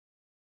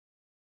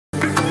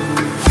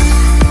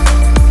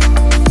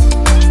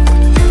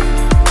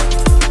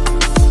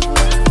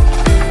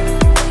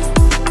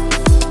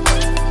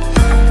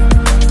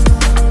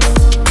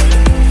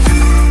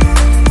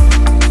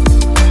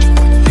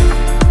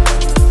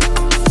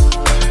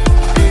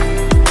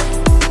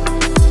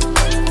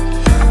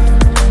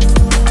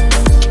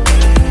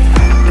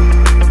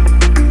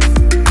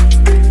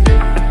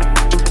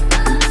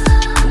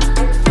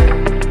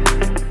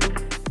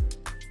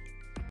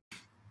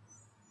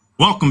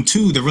Welcome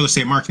to the Real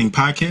Estate Marketing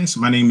Podcast.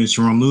 My name is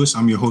Jerome Lewis.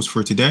 I'm your host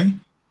for today.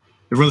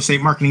 The Real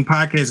Estate Marketing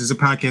Podcast is a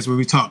podcast where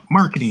we talk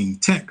marketing,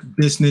 tech,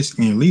 business,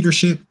 and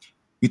leadership.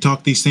 We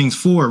talk these things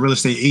for real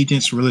estate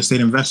agents, real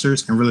estate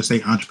investors, and real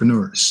estate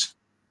entrepreneurs.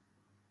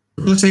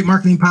 The Real Estate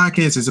Marketing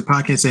Podcast is a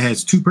podcast that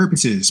has two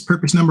purposes.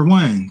 Purpose number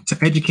one, to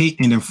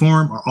educate and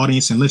inform our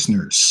audience and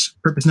listeners.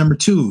 Purpose number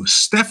two,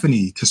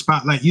 Stephanie, to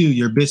spotlight you,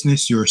 your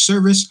business, your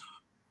service,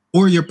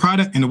 or your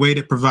product in a way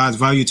that provides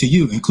value to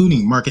you,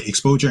 including market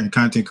exposure and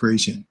content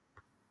creation.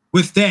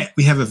 With that,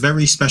 we have a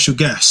very special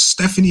guest,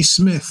 Stephanie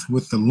Smith,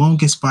 with the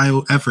longest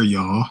bio ever,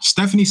 y'all.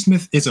 Stephanie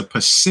Smith is a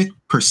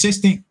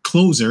persistent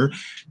closer,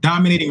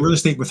 dominating real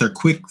estate with her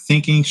quick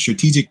thinking,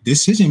 strategic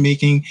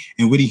decision-making,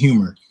 and witty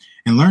humor.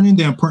 And learning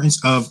the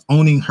importance of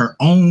owning her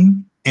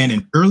own at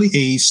an early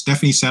age,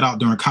 Stephanie set out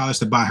during college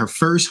to buy her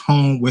first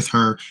home with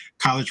her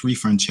college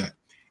refund check.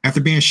 After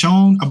being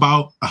shown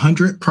about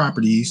 100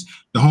 properties,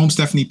 the home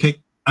Stephanie picked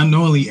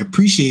unknowingly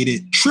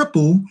appreciated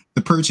triple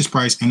the purchase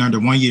price in under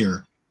 1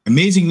 year.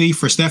 Amazingly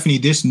for Stephanie,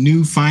 this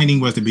new finding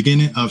was the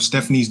beginning of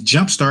Stephanie's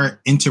jumpstart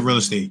into real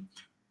estate.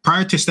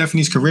 Prior to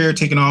Stephanie's career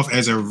taking off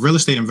as a real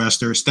estate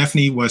investor,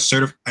 Stephanie was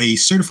a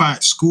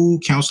certified school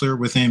counselor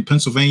within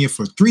Pennsylvania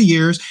for 3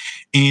 years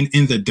and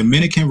in the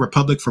Dominican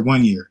Republic for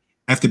 1 year.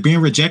 After being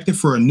rejected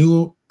for a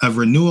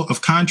renewal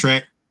of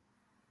contract,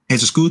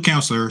 as a school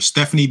counselor,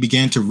 Stephanie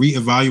began to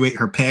reevaluate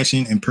her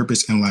passion and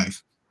purpose in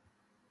life.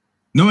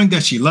 Knowing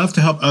that she loved to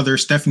help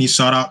others, Stephanie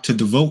sought out to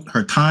devote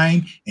her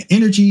time and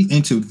energy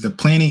into the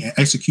planning and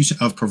execution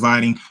of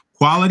providing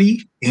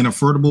quality and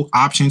affordable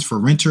options for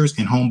renters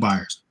and home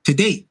buyers. To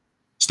date,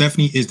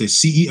 Stephanie is the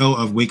CEO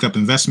of Wake Up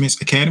Investments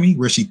Academy,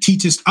 where she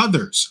teaches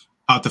others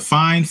how to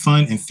find,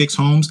 fund, and fix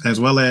homes, as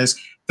well as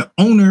the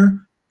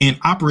owner and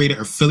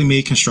operator of Philly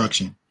Made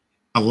Construction,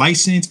 a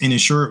licensed and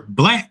insured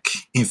Black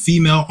and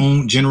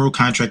female-owned general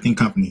contracting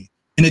company.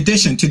 In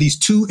addition to these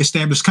two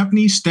established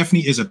companies,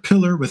 Stephanie is a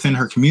pillar within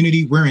her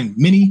community, wearing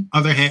many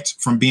other hats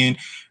from being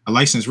a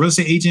licensed real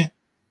estate agent,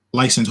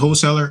 licensed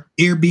wholesaler,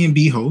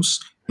 Airbnb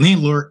host,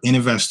 landlord, and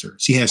investor.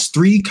 She has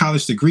 3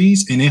 college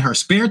degrees, and in her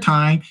spare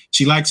time,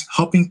 she likes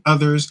helping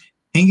others,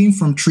 hanging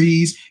from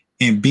trees,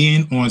 and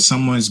being on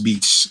someone's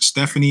beach.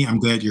 Stephanie, I'm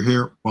glad you're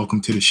here.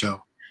 Welcome to the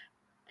show.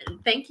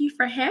 Thank you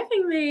for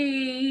having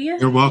me.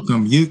 You're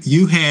welcome.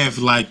 You have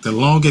like the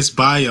longest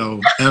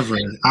bio ever.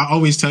 I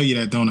always tell you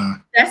that, don't I?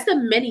 That's the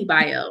mini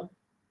bio.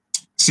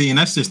 See, and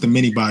that's just the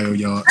mini bio,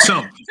 y'all.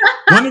 So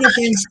one of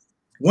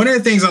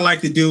the things I like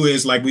to do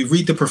is like we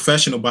read the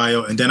professional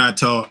bio and then I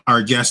tell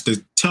our guests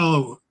to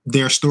tell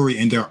their story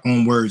in their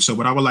own words. So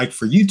what I would like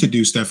for you to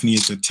do, Stephanie,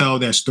 is to tell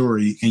that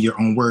story in your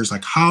own words.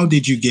 Like, how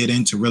did you get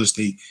into real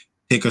estate?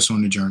 Take us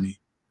on the journey.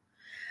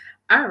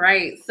 All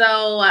right.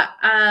 So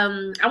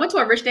I went to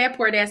a Rich Dad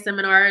Poor Dad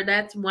seminar.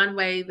 That's one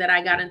way that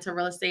I got into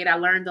real estate. I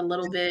learned a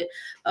little bit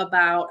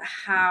about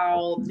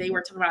how they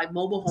were talking about like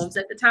mobile homes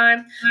at the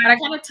time. And I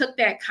kind of took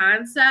that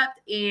concept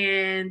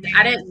and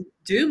I didn't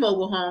do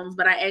mobile homes,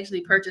 but I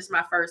actually purchased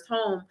my first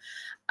home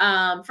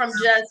from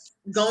just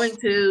going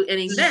to an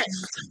event.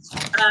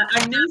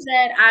 I knew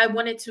that I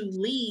wanted to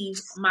leave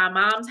my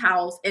mom's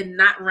house and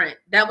not rent.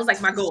 That was like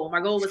my goal.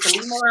 My goal was to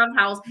leave my mom's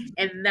house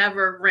and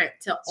never rent,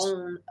 to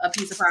own a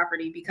piece of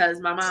property, because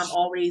my mom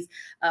always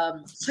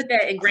put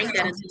that, ingrained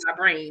that into my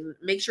brain.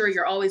 Make sure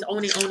you're always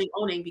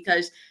owning,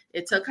 because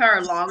it took her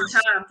a long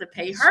time to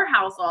pay her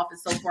house off and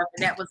so forth.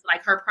 And that was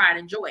like her pride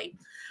and joy.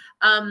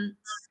 And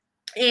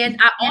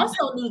I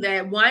also knew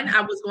that, one,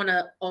 I was going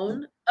to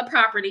own a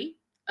property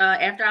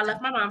after I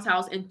left my mom's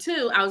house, and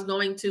 2, I was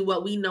going to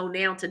what we know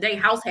now today,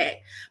 house hack,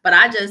 but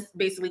I just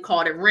basically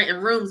called it renting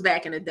rooms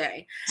back in the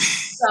day.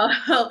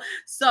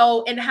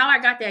 So, and how I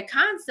got that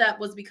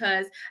concept was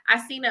because I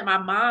seen that my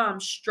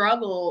mom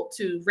struggled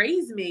to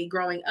raise me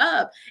growing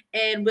up,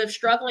 and with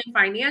struggling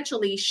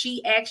financially,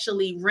 she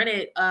actually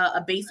rented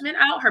a basement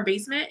out, her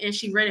basement, and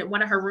she rented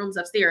one of her rooms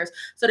upstairs.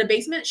 So the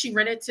basement she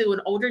rented to an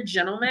older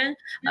gentleman,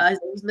 his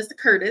name was Mr.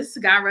 Curtis,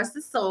 God rest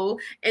his soul,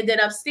 and then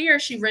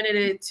upstairs she rented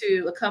it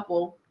to a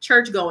couple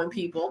church-going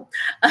people.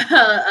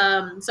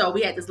 So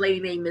we had this lady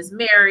named Miss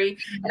Mary,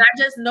 and I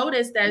just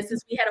noticed that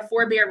since we had a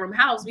 4-bedroom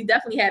house, we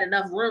definitely had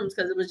enough rooms,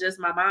 because it was just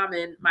my mom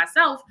and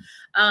myself,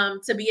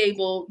 to be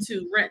able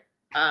to rent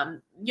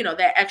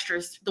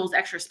those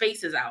extra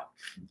spaces out.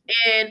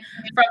 And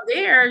from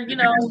there,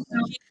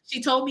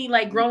 she told me,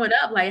 like, growing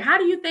up, like, how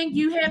do you think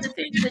you have the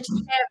things that you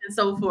have and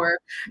so forth?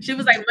 She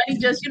was like, money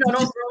just, don't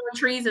grow on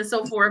trees and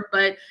so forth.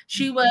 But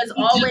she was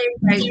always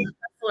like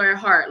her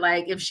heart.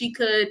 Like, if she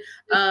could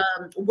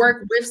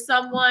work with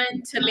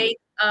someone to make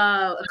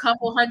a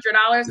couple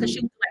 $100, because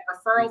she was like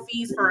referral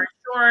fees for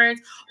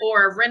insurance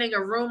or renting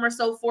a room or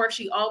so forth,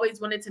 she always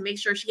wanted to make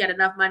sure she had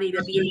enough money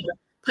to be able to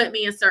put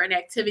me in certain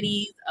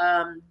activities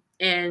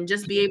and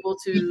just be able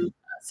to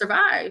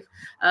survive.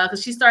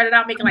 Because she started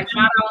out making like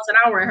 $5 an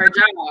hour at her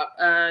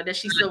job that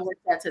she still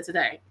works at to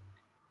today.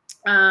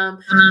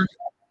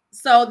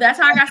 So that's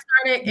how I got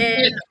started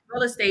in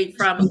real estate,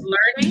 from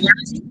learning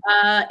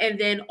and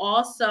then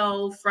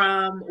also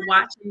from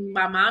watching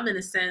my mom, in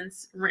a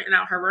sense, renting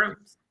out her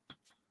rooms.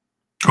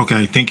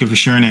 Okay, thank you for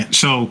sharing that.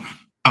 So,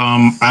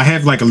 I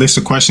have like a list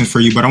of questions for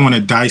you, but I want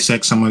to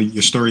dissect some of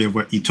your story of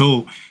what you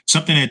told.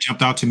 Something that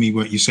jumped out to me,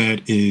 what you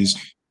said is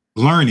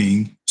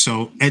learning.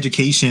 So,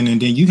 education,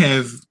 and then you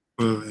have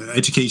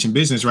education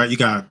business, right? You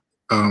got,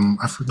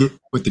 I forget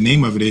what the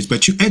name of it is,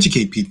 but you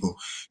educate people.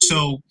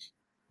 So,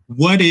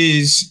 what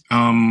is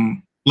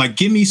like,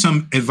 give me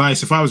some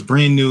advice if I was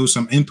brand new,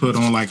 some input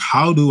on like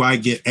how do I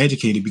get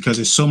educated, because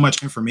there's so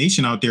much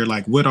information out there.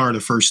 Like, what are the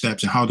first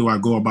steps and how do I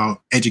go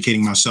about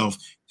educating myself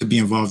to be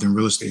involved in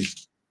real estate?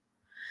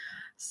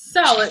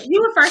 So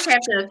you would first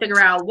have to figure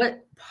out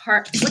what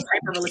type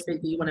of real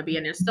estate do you want to be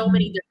in. There's so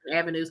many different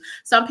avenues.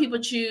 Some people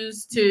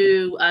choose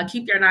to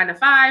keep their 9 to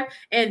 5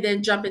 and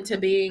then jump into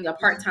being a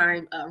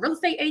part-time real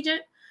estate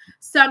agent.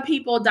 Some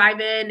people dive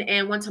in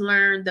and want to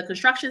learn the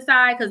construction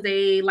side because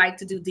they like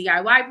to do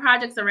DIY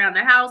projects around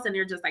the house, and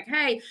they're just like,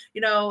 hey,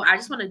 I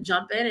just want to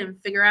jump in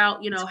and figure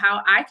out,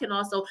 how I can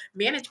also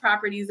manage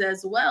properties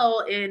as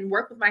well and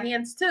work with my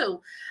hands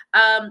too.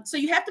 So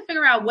you have to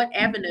figure out what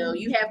avenue.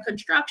 You have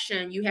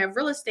construction, you have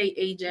real estate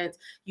agents,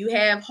 you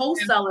have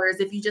wholesalers.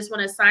 If you just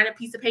want to sign a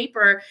piece of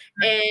paper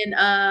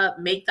and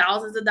make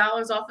thousands of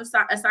dollars off of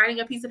signing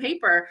a piece of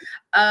paper,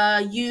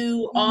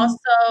 you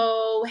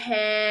also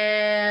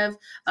have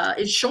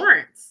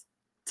insurance.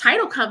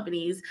 Title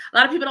companies. A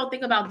lot of people don't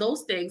think about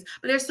those things,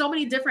 but there's so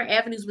many different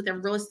avenues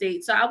within real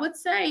estate. So I would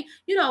say,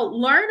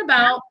 learn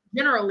about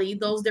generally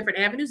those different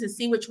avenues and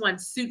see which one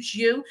suits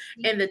you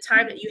and the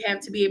time that you have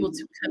to be able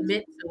to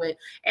commit to it.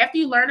 After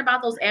you learn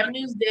about those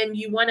avenues, then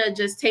you want to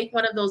just take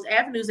one of those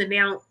avenues and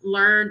now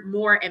learn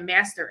more and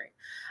master it.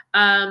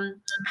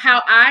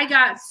 How I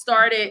got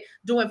started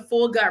doing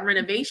full gut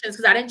renovations,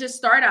 because I didn't just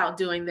start out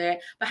doing that,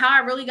 but how I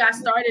really got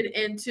started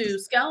into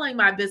scaling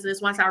my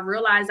business once I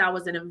realized I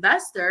was an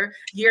investor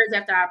years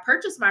after I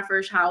purchased my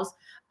first house.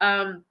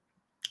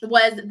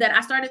 Was that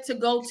I started to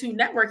go to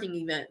networking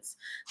events.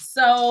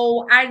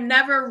 So I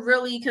never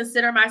really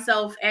consider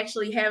myself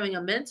actually having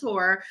a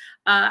mentor.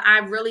 I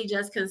really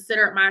just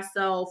considered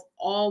myself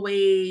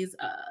always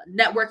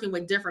networking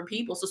with different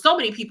people. So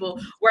many people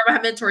were my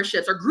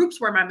mentorships, or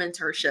groups were my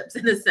mentorships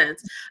in a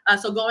sense.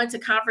 So going to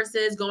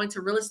conferences, going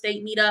to real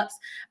estate meetups,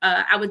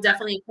 I would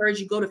definitely encourage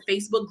you go to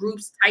Facebook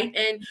groups, type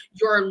in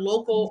your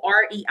local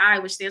REI,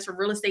 which stands for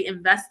Real Estate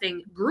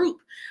Investing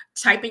Group.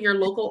 Type in your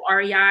local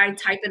REI,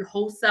 type in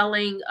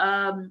wholesaling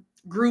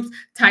groups,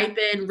 type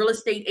in real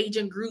estate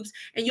agent groups,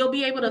 and you'll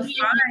be able to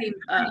find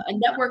a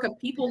network of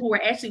people who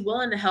are actually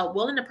willing to help,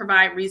 willing to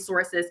provide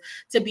resources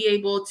to be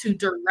able to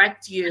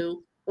direct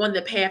you on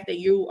the path that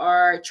you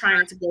are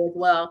trying to go as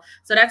well.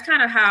 So that's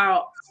kind of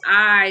how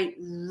I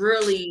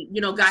really,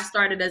 got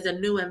started as a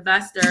new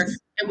investor,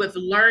 and with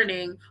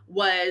learning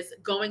was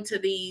going to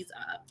these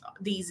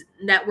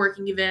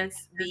networking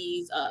events,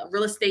 these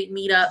real estate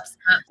meetups,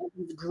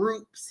 these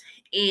groups,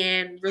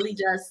 and really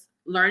just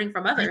learning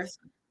from others.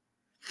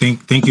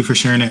 Thank you for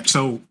sharing that.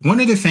 So, one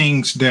of the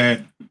things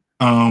that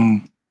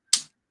um,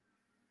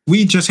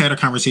 we just had a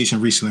conversation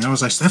recently, I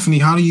was like, Stephanie,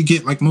 how do you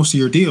get like most of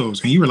your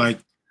deals? And you were like,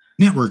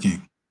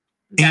 networking.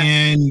 Yes.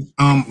 And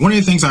one of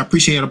the things I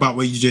appreciate about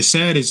what you just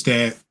said is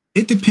that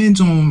it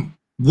depends on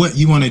what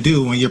you want to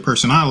do and your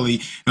personality.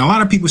 And a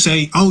lot of people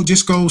say, "Oh,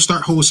 just go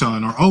start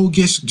wholesaling," or "Oh,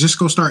 just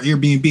go start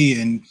Airbnb."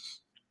 And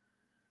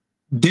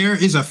there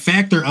is a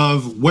factor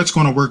of what's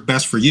going to work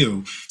best for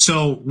you.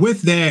 So,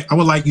 with that, I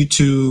would like you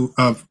to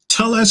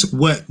tell us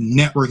what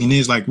networking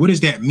is. Like, what does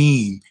that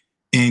mean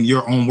in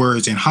your own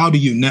words, and how do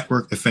you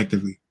network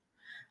effectively?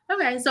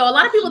 Okay, so a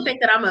lot of people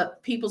think that I'm a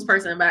people's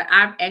person, but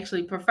I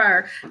actually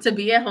prefer to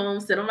be at home,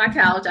 sit on my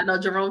couch. I know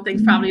Jerome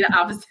thinks probably the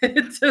opposite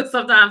too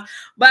sometimes,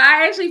 but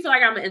I actually feel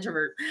like I'm an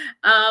introvert.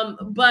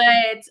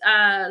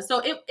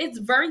 It's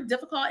very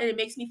difficult, and it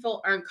makes me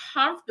feel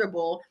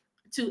uncomfortable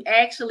to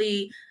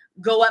actually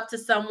go up to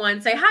someone,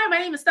 say, "Hi, my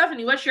name is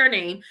Stephanie. What's your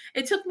name?"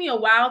 It took me a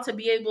while to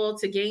be able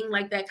to gain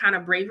like that kind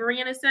of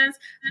bravery in a sense,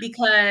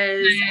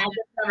 because I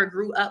just never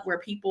grew up where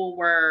people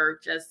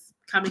were just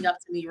coming up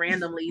to me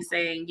randomly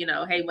saying,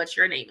 "Hey, what's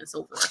your name?" and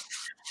so forth.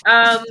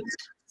 Um,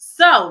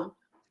 so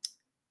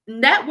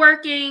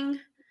networking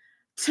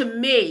to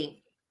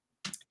me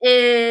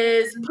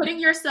is putting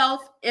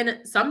yourself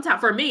in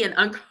sometimes for me an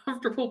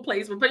uncomfortable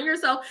place, but putting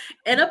yourself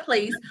in a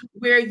place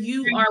where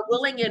you are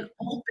willing and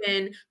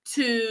open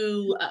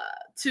to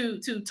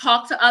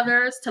talk to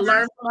others, to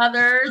learn from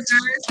others,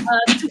 to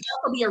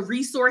also be a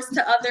resource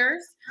to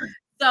others.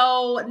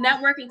 So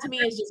networking to me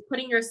is just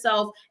putting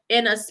yourself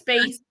in a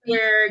space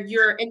where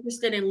you're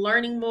interested in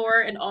learning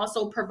more and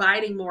also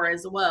providing more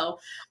as well.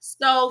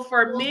 So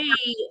for me,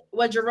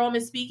 what Jerome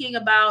is speaking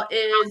about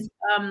is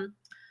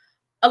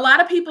a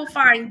lot of people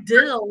find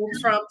deals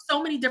from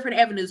so many different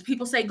avenues.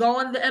 People say go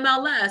on the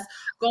MLS,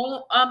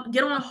 go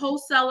get on a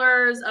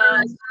wholesalers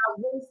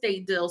real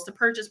estate deals to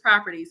purchase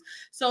properties.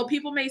 So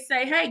people may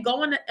say, hey,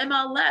 go on the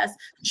MLS,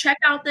 check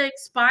out the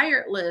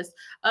expired list,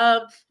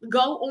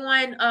 go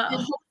on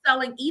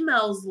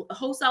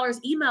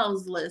wholesalers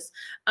emails list.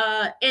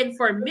 And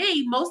for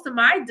me, most of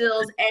my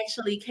deals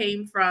actually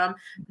came from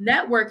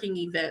networking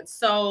events.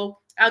 So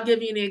I'll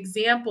give you an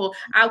example.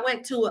 I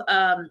went to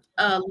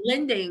a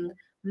lending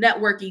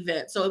network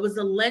event. So it was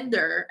a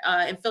lender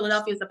in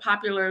Philadelphia. It's a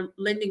popular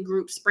lending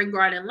group, Spring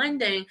Garden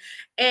Lending.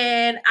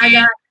 And I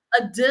got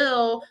a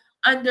deal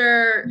I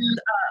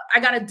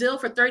got a deal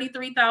for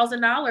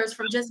 $33,000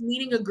 from just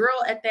meeting a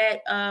girl at that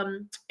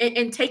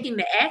and taking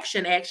the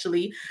action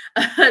actually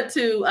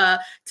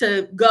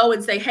to go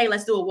and say, hey,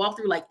 let's do a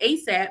walkthrough like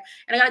ASAP.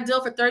 And I got a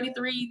deal for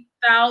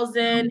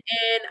 33,000 and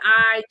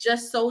I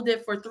just sold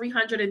it for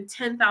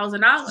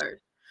 $310,000.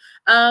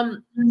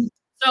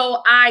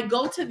 So I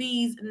go to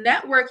these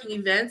networking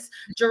events.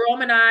 Jerome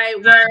and I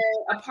were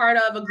a part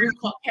of a group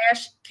called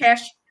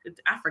Cash.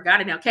 I forgot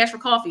it now. Cash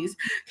and Coffees.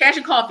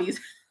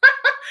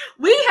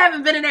 We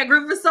haven't been in that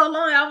group for so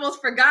long. I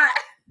almost forgot.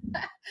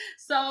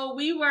 So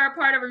we were a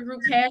part of a group,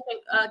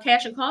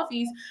 Cash and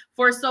Coffees,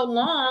 for so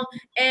long.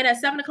 And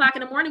at 7:00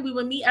 in the morning, we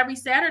would meet every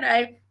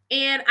Saturday.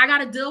 And I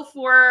got a deal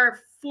for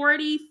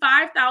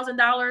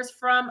 $45,000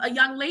 from a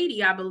young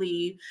lady, I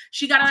believe.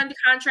 She got under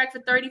contract for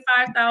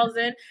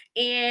 $35,000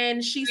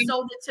 and she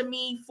sold it to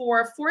me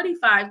for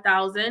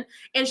 $45,000.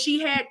 And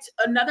she had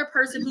another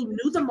person who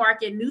knew the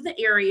market, knew the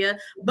area,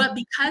 but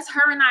because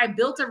her and I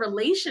built a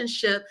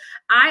relationship,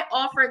 I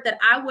offered that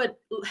I would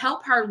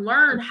help her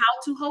learn how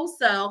to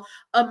wholesale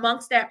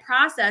amongst that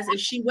process. If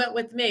she went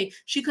with me,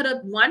 she could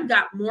have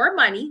got more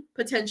money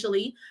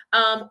potentially,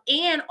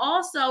 and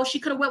also she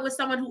could have went with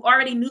someone who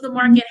already knew the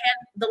market, had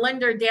the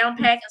lender down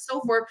pack and so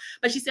forth.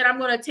 But she said, I'm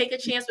going to take a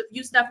chance with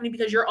you, Stephanie,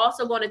 because you're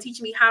also going to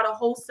teach me how to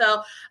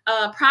wholesale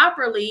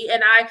properly.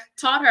 And I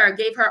taught her,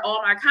 gave her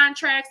all my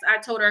contracts. I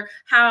told her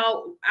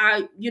how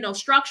I,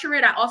 structure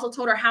it. I also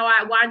told her how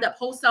I wind up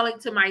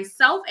wholesaling to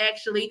myself,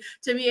 actually,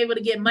 to be able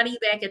to get money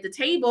back at the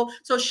table.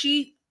 So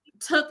she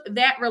took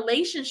that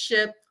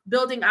relationship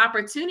building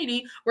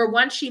opportunity where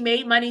once she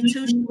made money,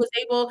 two, she was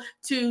able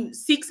to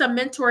seek some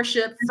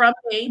mentorship from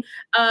me,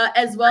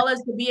 as well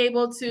as to be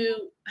able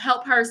to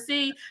help her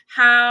see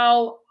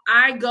how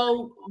I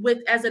go with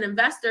as an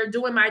investor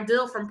doing my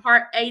deal from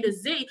part A to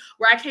Z,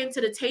 where I came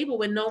to the table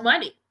with no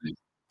money.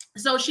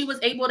 So she was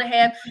able to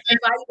have a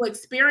valuable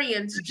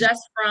experience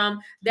just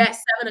from that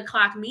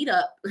 7:00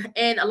 meetup.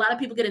 And a lot of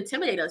people get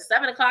intimidated at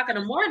 7:00 in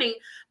the morning,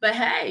 but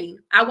hey,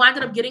 I wound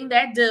up getting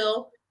that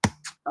deal.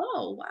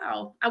 Oh,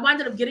 wow. I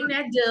wound up getting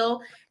that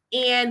deal.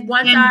 And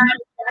once I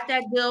got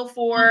that deal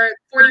for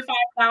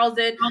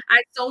 $45,000,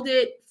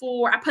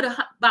 I put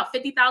about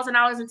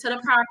 $50,000 into the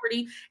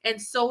property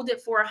and sold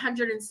it for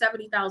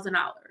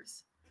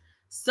 $170,000.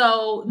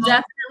 So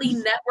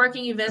definitely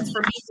networking events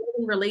for me,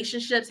 building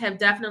relationships have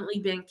definitely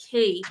been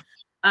key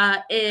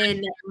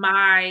in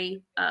my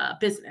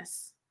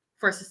business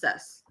for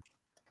success.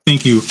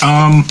 Thank you.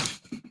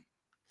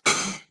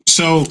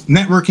 So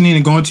networking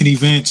and going to the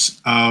events,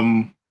 how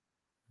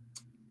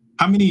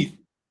many,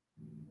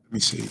 let me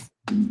see.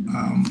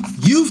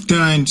 You've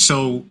done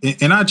so,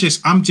 and I'm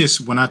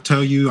just, when I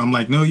tell you, I'm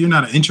like, no, you're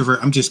not an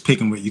introvert. I'm just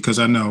picking with you because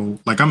I know,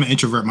 like, I'm an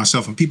introvert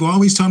myself, and people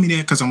always tell me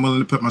that because I'm willing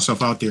to put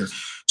myself out there.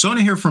 So I want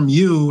to hear from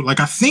you. Like,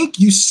 I think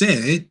you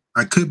said,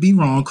 I could be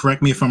wrong,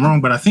 correct me if I'm wrong,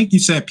 but I think you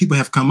said people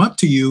have come up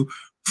to you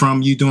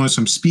from you doing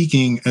some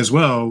speaking as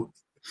well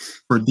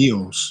for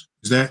deals.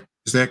 Is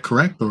that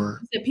correct? Or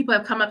people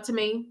have come up to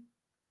me?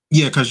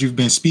 Yeah, because you've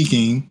been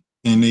speaking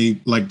and they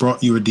like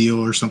brought you a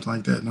deal or something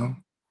like that, no?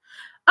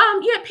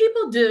 Yeah,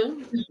 people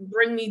do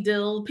bring me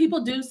deals.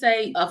 People do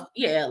say, a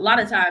lot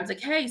of times, like,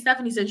 hey,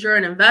 Stephanie, since you're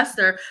an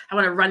investor, I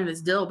want to run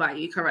this deal by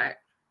you.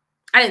 Correct.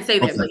 I didn't say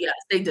that, but yes,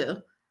 they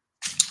do.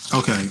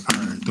 Okay.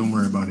 All right. Don't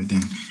worry about it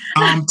then.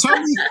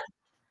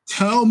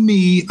 Tell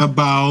me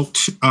about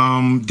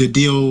the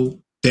deal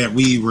that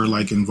we were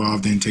like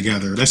involved in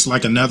together. That's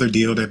like another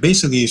deal that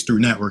basically is through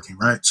networking,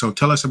 right? So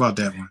tell us about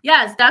that one.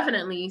 Yes,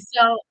 definitely.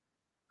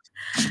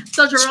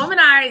 So Jerome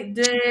and I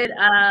did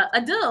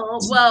a deal.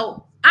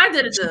 Well, I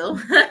did a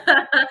deal.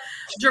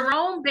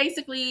 Jerome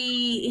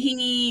basically,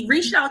 he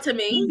reached out to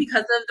me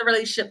because of the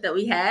relationship that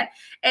we had.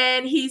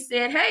 And he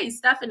said, hey,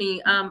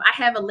 Stephanie, I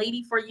have a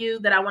lady for you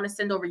that I want to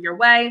send over your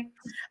way.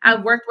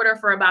 I've worked with her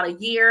for about a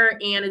year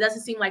and it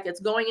doesn't seem like it's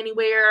going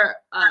anywhere.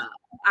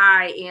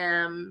 I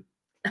am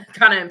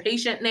kind of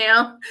impatient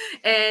now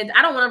and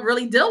I don't want to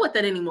really deal with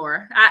it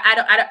anymore.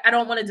 I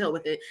don't want to deal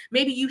with it.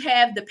 Maybe you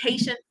have the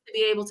patience to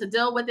be able to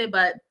deal with it,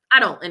 but I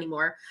don't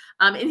anymore.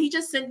 And he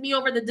just sent me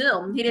over the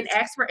deal. He didn't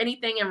ask for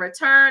anything in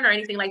return or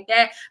anything like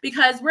that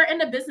because we're in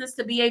the business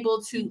to be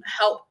able to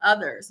help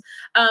others.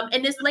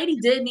 And this lady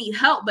did need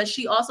help, but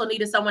she also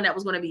needed someone that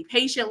was going to be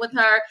patient with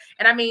her.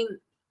 And I mean,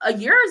 a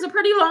year is a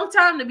pretty long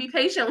time to be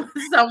patient with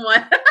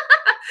someone.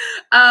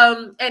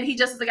 And he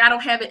just was like, I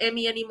don't have it in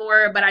me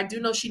anymore, but I do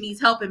know she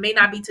needs help. It may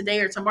not be today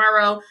or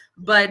tomorrow,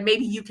 but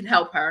maybe you can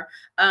help her.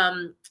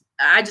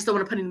 I just don't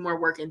want to put any more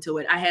work into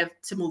it. I have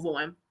to move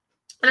on.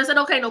 And I said,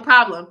 okay, no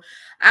problem.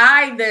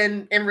 I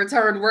then, in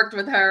return, worked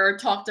with her,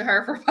 talked to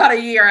her for about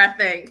a year, I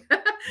think.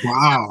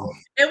 Wow.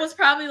 So it was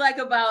probably like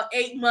about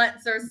 8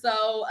 months or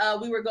so.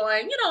 We were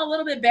going, a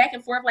little bit back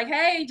and forth, like,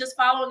 hey, just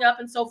following up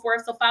and so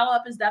forth. So follow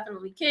up is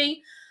definitely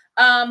key.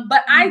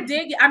 But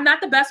I'm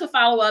not the best with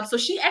follow up. So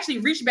she actually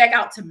reached back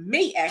out to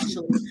me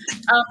actually,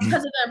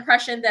 because of the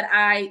impression that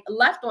I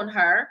left on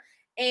her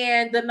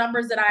and the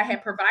numbers that I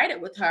had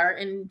provided with her.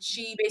 And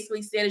she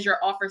basically said, "Is your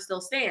offer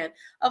still stand?"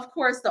 Of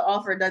course, the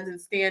offer doesn't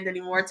stand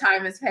anymore.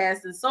 Time has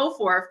passed and so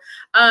forth.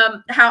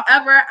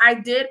 However, I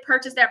did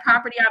purchase that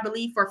property, I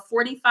believe, for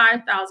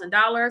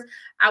 $45,000.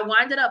 I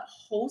winded up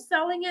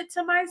wholesaling it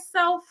to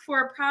myself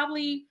for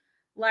probably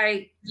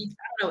like, I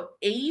don't know,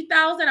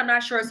 80,000. I'm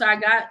not sure. So I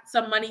got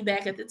some money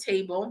back at the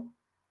table.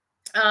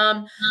 But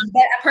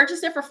I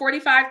purchased it for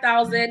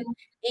 45,000,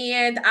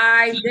 and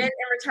I then in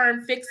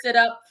return fixed it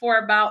up for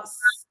about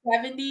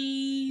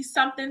 70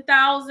 something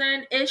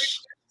thousand ish,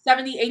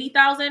 70,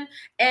 80,000.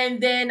 And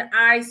then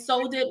I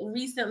sold it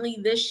recently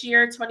this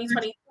year,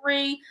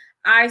 2023.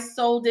 I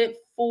sold it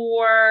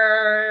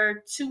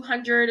for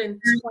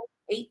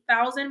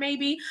 228,000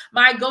 maybe.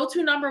 My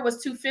go-to number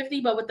was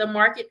 250, but with the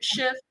market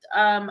shift,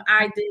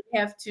 I did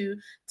have to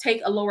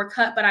take a lower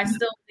cut, but I still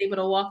was able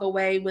to walk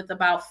away with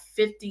about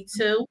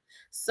 52.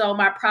 So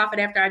my profit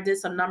after I did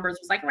some numbers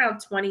was like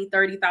around $20,000,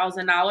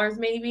 $30,000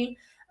 maybe.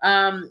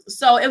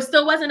 So it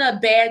still wasn't a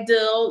bad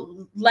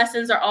deal.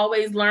 Lessons are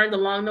always learned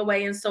along the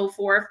way and so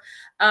forth.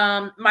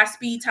 My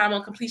speed time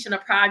on completion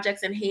of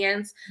projects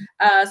enhanced.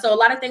 So a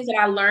lot of things that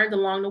I learned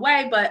along the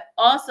way, but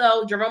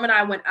also Jerome and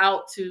I went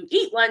out to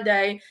eat one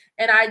day,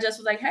 and I just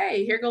was like,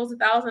 "Hey, here goes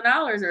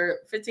 $1,000 or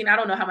 15. I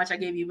don't know how much I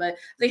gave you, but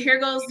like, here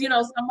goes,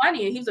 some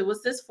money." And he was like,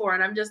 "What's this for?"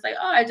 And I'm just like,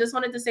 "Oh, I just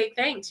wanted to say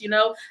thanks.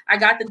 I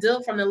got the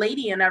deal from the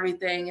lady and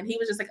everything." And he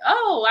was just like,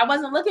 "Oh, I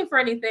wasn't looking for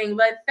anything,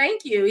 but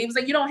thank you." He was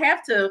like, "You don't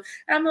have to."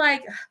 And I'm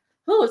like,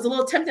 "Who?" It was a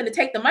little tempting to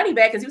take the money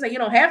back because he was like, "You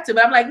don't have to."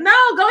 But I'm like, "No,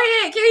 go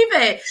ahead, keep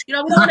it." We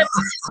don't want to.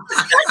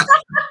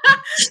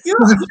 you,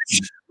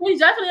 we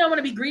definitely don't want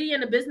to be greedy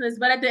in the business,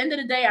 but at the end of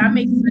the day, I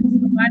make money.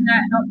 So why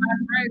not help my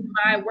friend,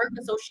 my work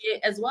associate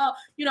as well,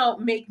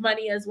 make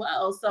money as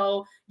well.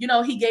 So,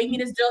 he gave me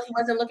this deal. He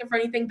wasn't looking for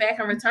anything back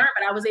in return,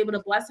 but I was able to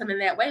bless him in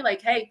that way.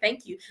 Like, "Hey,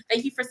 thank you.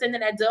 Thank you for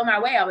sending that deal my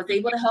way." I was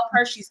able to help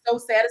her. She's so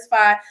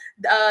satisfied.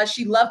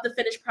 She loved the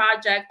finished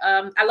project.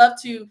 I love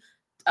to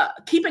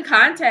keep in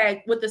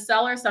contact with the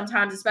seller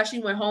sometimes, especially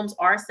when homes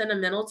are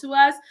sentimental to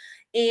us.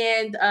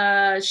 And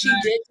she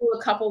did do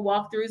a couple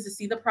walkthroughs to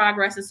see the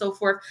progress and so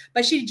forth,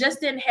 but she just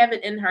didn't have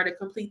it in her to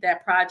complete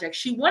that project.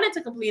 She wanted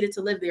to complete it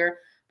to live there,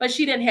 but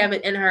she didn't have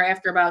it in her.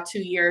 After about 2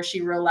 years, she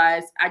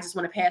realized, "I just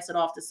want to pass it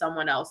off to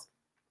someone else."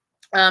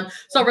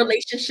 So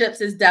relationships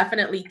is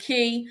definitely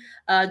key.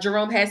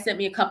 Jerome has sent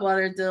me a couple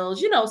other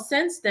deals,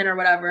 since then or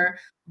whatever.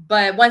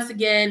 But once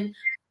again,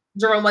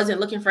 Jerome wasn't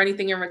looking for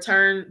anything in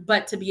return,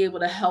 but to be able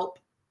to help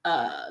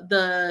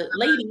the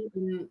lady,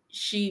 and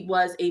she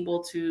was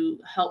able to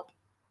help.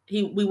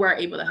 We were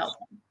able to help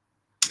him.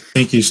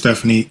 Thank you,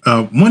 Stephanie.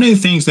 One of the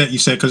things that you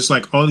said, because it's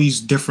like all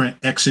these different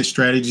exit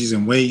strategies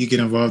and way you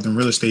get involved in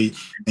real estate,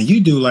 and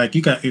you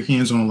got your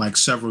hands on like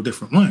several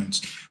different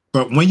ones.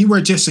 But when you were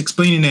just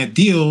explaining that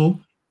deal,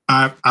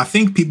 I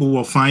think people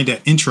will find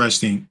that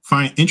interesting.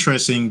 Find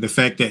interesting the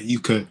fact that you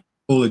could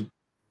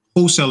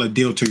wholesale a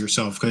deal to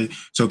yourself.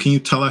 So can you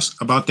tell us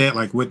about that?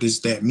 Like, what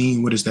does that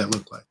mean? What does that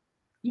look like?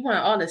 You want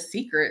all the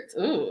secrets?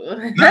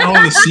 Ooh. Not all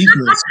the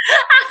secrets.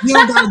 You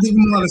don't gotta give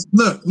them all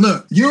the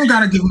look. You don't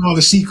gotta give them all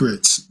the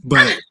secrets,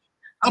 but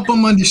help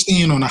them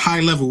understand on a high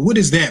level. What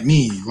does that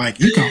mean? Like,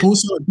 you can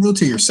wholesale a deal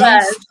to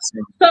yourself. Yes.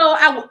 So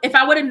if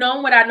I would have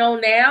known what I know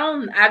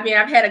now, I mean,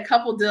 I've had a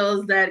couple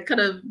deals that could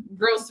have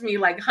grossed me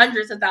like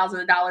hundreds of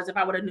thousands of dollars if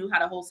I would have knew how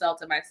to wholesale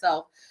to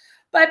myself.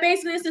 But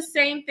basically, it's the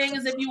same thing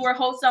as if you were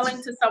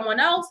wholesaling to someone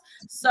else.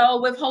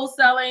 So with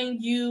wholesaling,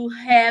 you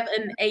have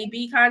an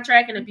AB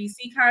contract and a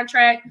BC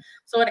contract.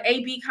 So an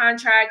AB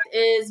contract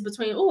is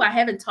between, I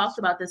haven't talked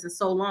about this in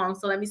so long.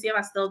 So let me see if I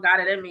still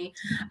got it in me.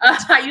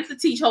 I used to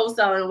teach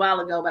wholesaling a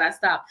while ago, but I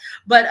stopped.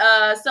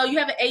 But so you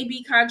have an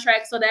AB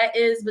contract. So that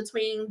is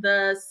between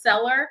the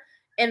seller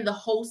and the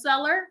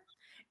wholesaler.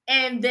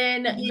 And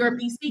then your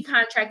BC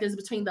contract is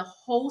between the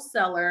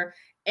wholesaler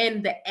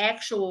and the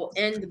actual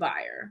end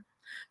buyer.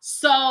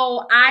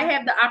 So I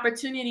have the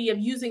opportunity of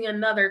using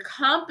another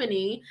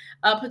company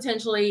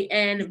potentially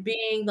and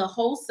being the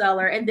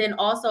wholesaler, and then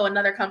also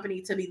another company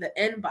to be the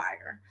end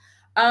buyer.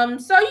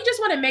 So you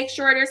just want to make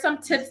sure there's some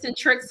tips and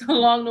tricks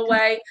along the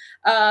way.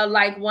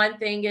 Like one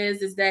thing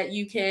is that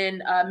you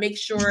can make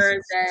sure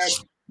that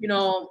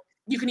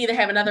you can either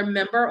have another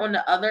member on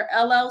the other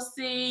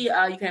LLC.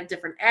 You can have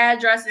different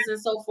addresses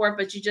and so forth,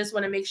 but you just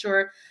want to make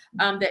sure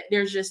that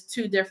there's just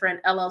two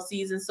different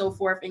LLCs and so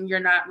forth, and you're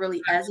not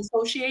really as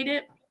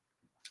associated.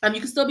 You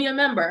can still be a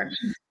member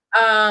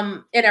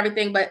and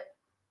everything, but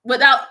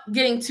without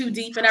getting too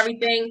deep and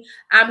everything,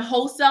 I'm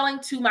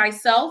wholesaling to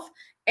myself,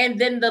 and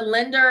then the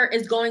lender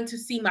is going to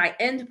see my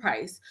end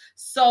price.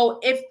 So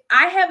if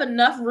I have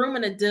enough room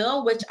in a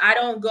deal, which I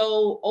don't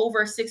go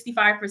over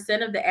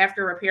 65% of the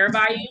after repair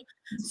value,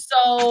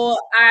 So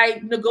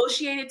I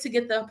negotiated to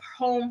get the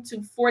home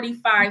to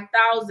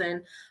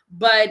 45,000,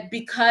 but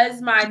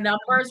because my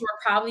numbers were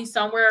probably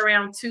somewhere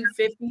around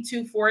 250,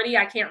 240,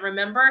 I can't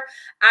remember.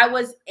 I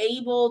was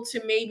able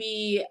to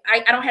maybe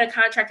I don't have a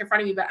contract in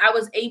front of me, but I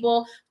was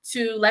able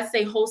to, let's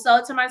say, wholesale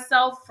it to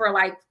myself for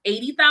like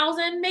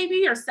 80,000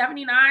 maybe, or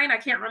 79, I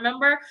can't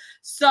remember.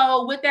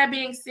 So with that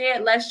being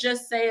said, let's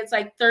just say it's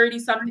like 30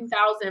 something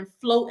thousand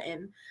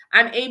floating.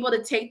 I'm able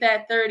to take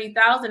that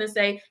 30,000 and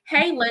say,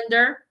 "Hey,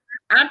 lender,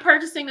 I'm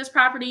purchasing this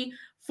property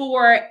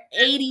for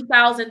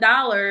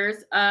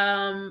 $80,000."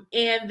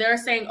 And they're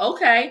saying,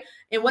 "Okay,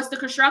 and what's the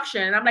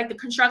construction?" And I'm like, "The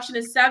construction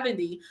is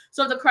 70."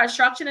 So if the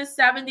construction is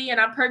 70 and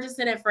I'm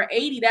purchasing it for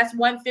 80, that's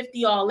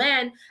 150 all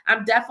in.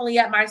 I'm definitely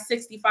at my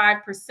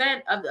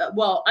 65% of the,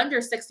 well,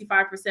 under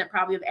 65%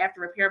 probably of after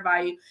repair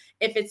value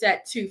if it's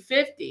at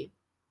 250.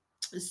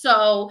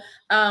 So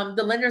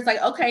the lender's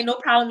like, "Okay, no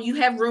problem. You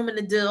have room in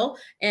the deal,"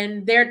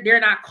 and they're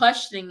not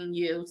questioning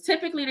you.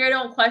 Typically, they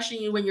don't question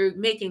you when you're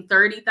making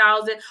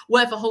 30,000.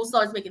 Well, if a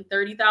wholesaler is making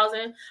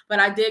 30,000, but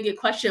I did get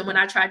questioned when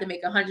I tried to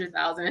make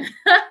 100,000.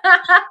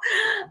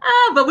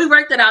 But we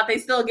worked it out. They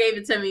still gave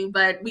it to me,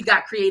 but we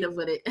got creative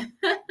with it.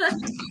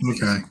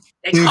 Okay.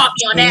 They caught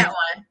me on that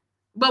one.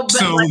 But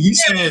So like you I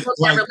said, we said built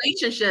that like,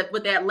 relationship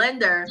with that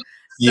lender.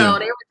 yeah. So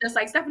they were just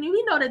like, "Stephanie,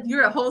 we know that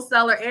you're a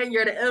wholesaler and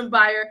you're the end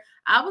buyer."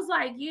 I was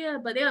like, "Yeah,"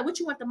 but they're like, "What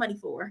you want the money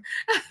for?"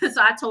 So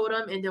I told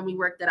them, and then we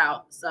worked it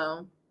out.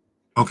 So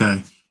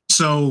Okay.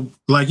 So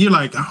like you're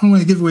like, I don't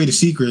want to give away the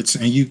secrets,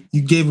 and you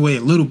gave away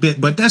a little bit,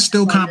 but that's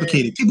still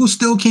complicated. People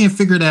still can't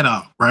figure that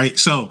out, right?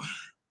 So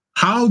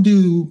how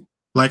do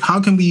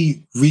how can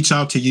we reach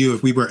out to you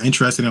if we were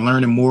interested in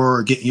learning more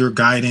or getting your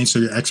guidance or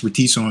your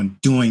expertise on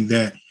doing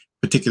that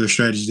particular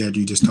strategy that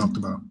you just talked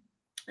about?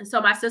 And so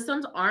my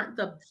systems aren't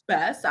the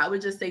best. I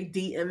would just say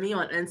DM me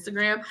on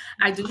Instagram.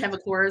 I do have a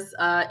course.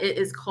 It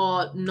is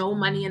called No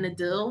Money in a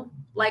Deal,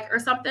 like, or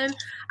something.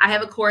 I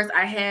have a course.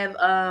 I have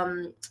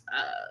a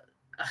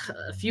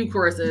few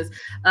courses.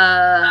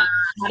 How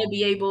to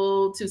be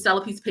able to sell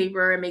a piece of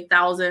paper and make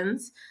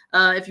thousands.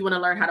 If you want to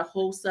learn how to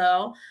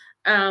wholesale.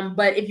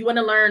 But if you want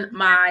to learn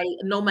my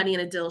No Money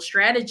in a Deal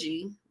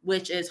strategy,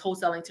 which is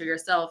wholesaling to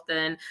yourself,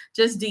 then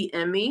just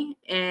DM me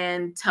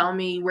and tell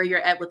me where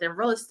you're at within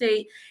real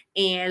estate,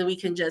 and we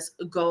can just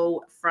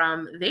go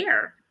from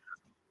there.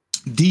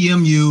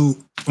 DM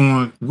you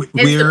on where,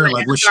 Instagram,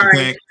 like which sorry,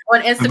 tag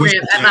on and which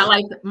Instagram at my tag?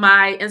 life.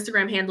 My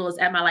Instagram handle is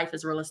at my life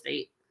is real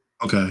estate.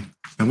 Okay.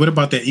 And what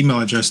about that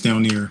email address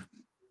down there?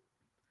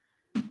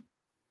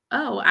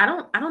 Oh, I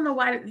don't know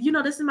why.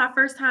 This is my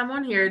first time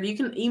on here. You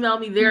can email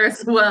me there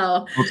as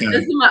well. Okay.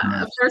 This is my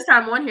Right. first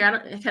time on here.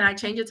 Can I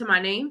change it to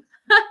my name?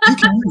 You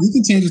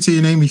can change it to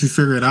your name if you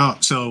figure it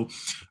out. So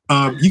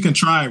you can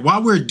try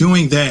while we're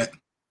doing that.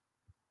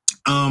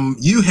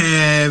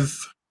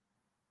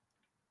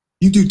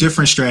 You do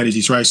different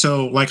strategies, right?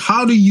 So like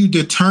how do you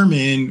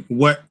determine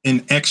what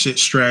an exit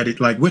strategy,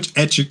 like which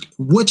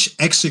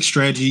exit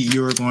strategy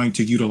you're going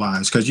to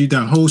utilize? Because you've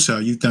done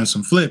wholesale, you've done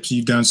some flips,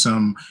 you've done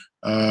some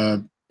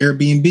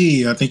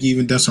Airbnb, I think you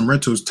even done some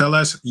rentals. Tell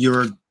us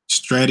your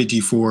strategy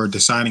for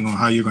deciding on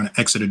how you're going to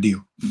exit a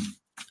deal.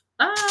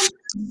 Um,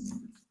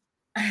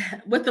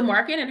 with the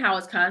market and how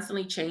it's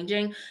constantly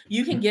changing,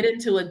 you can get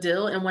into a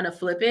deal and want to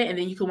flip it, and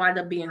then you can wind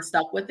up being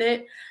stuck with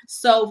it.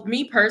 So,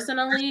 me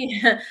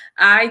personally,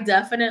 I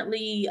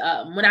definitely,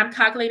 when I'm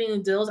calculating the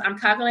deals, I'm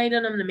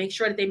calculating them to make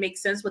sure that they make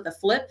sense with a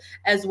flip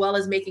as well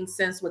as making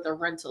sense with a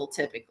rental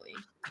typically.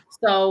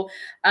 So,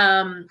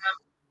 um,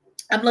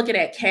 I'm looking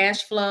at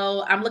cash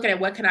flow. I'm looking at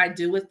what can I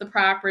do with the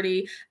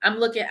property.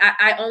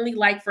 I only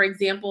like, for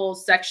example,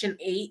 Section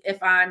 8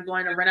 if I'm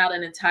going to rent out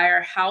an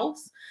entire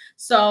house.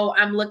 So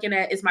I'm looking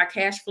at, is my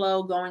cash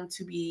flow going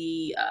to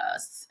be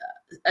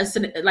a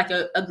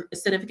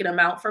significant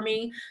amount for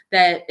me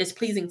that is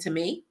pleasing to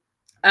me?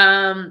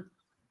 Um,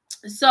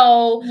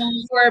 so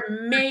for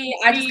me,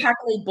 I just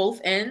calculate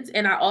both ends,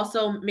 and I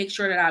also make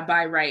sure that I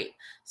buy right.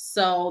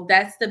 So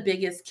that's the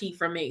biggest key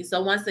for me.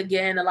 So once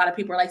again, a lot of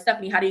people are like,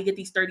 "Stephanie, how do you get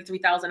these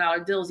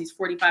 $33,000 deals, these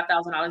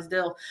 $45,000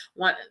 deal?"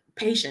 One,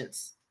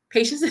 patience.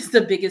 Patience is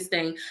the biggest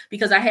thing,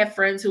 because I have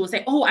friends who will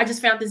say, "Oh, I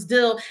just found this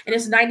deal and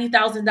it's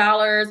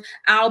 $90,000.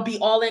 I'll be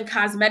all in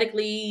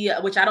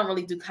cosmetically," which I don't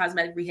really do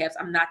cosmetic rehabs.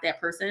 I'm not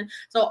that person.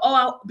 So, "Oh,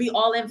 I'll be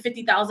all in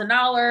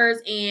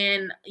 $50,000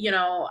 and,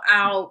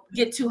 I'll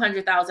get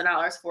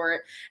 $200,000 for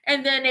it."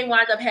 And then they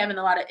wind up having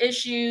a lot of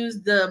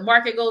issues. The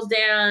market goes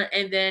down.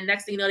 And then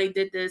next thing you know, they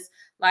did this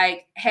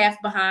like half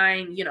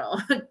behind,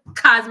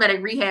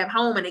 cosmetic rehab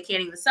home, and they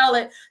can't even sell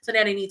it. So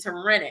now they need to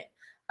rent it.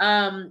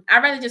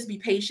 I'd rather just be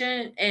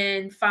patient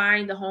and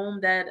find the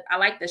home that I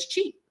like that's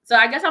cheap. So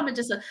I guess I'm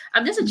just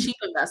a cheap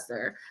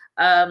investor.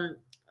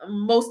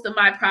 Most of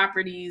my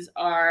properties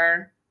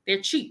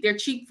they're cheap. They're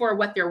cheap for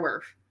what they're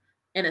worth,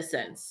 in a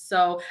sense.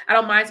 So I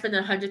don't mind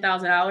spending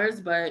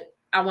 $100,000, but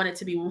I want it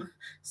to be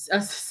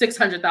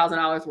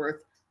 $600,000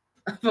 worth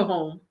of a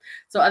home.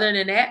 So other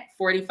than that,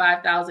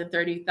 $45,000,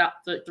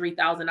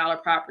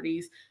 $33,000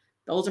 properties,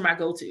 those are my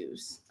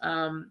go-tos. Thank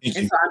And you.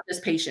 so I'm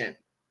just patient.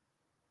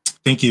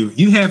 Thank you.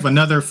 You have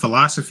another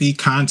philosophy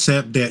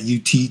concept that you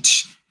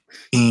teach,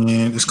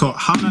 and it's called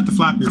How Not to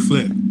Flop Your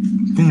Flip.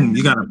 Boom.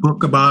 You got a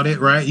book about it,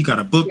 right? You got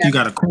a book, you Yes.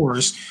 got a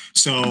course.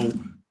 So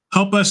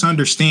help us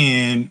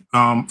understand.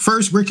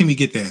 First, where can we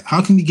get that?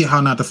 How can we get How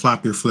Not to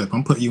Flop Your Flip?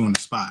 I'm putting you on the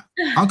spot.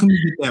 How can we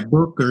get that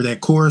book or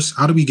that course?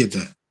 How do we get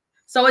that?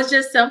 So it's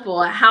just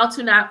simple. How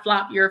to not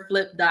flop your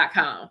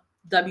flip.com.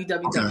 Okay.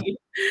 www.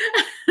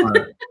 All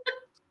right.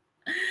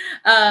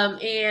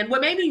 And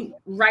what made me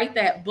write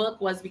that book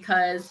was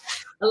because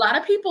a lot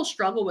of people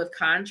struggle with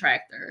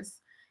contractors.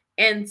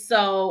 And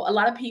so a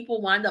lot of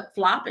people wind up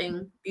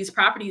flopping these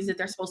properties that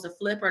they're supposed to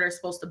flip or they're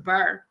supposed to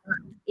burn.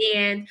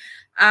 And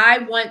I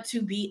want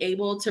to be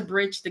able to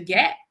bridge the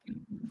gap.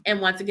 And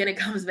once again, it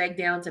comes back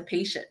down to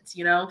patience,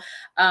 you know.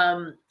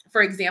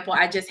 For example,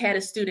 I just had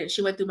a student,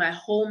 she went through my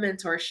whole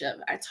mentorship.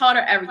 I taught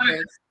her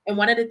everything. And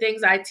one of the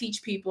things I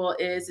teach people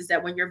is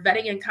that when you're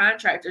vetting in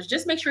contractors,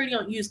 just make sure you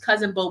don't use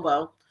cousin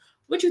Bobo.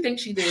 What you think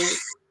she did?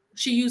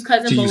 She used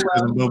cousin She Bobo, used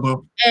Cousin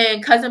Bobo.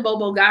 and cousin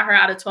Bobo got her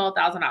out of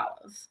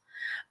 $12,000.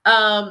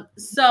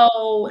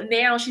 So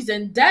now she's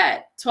in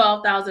debt,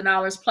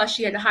 $12,000, plus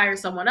she had to hire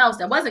someone else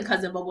that wasn't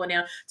cousin Bobo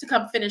now to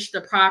come finish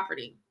the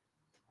property.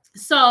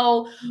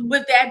 So,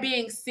 with that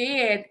being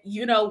said,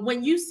 you know,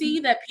 when you see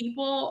that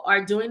people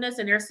are doing this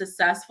and they're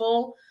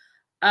successful,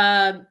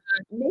 um,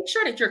 make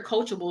sure that you're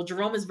coachable.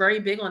 Jerome is very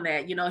big on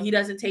that. You know, he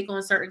doesn't take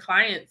on certain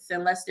clients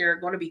unless they're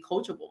going to be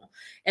coachable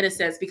in a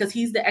sense because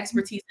he's the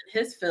expertise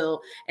in his field.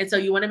 And so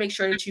you want to make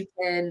sure that you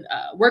can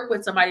work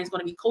with somebody who's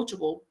going to be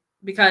coachable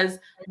because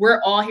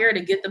we're all here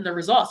to get them the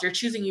results. They're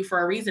choosing you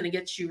for a reason to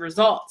get you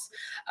results.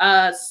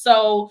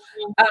 So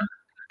um,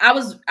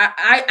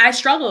 I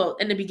struggled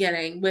in the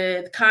beginning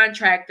with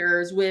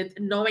contractors, with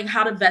knowing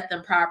how to vet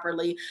them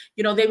properly.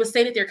 You know, they would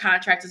say that they're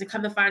contractors and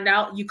come to find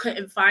out you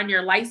couldn't find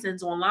your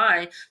license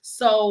online.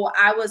 So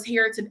I'm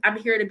here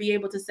to be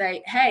able to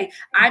say, hey,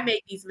 I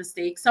made these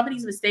mistakes. Some of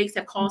these mistakes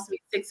have cost me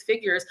six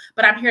figures,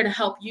 but I'm here to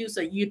help you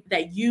so you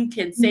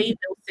can save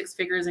those six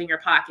figures in your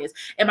pockets.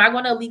 Am I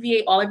going to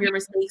alleviate all of your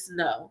mistakes?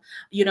 No.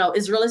 You know,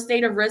 is real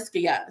estate a risk?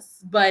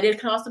 Yes. But it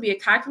can also be a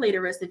calculated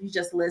risk if you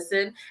just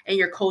listen and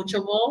you're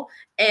coachable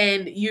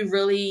and you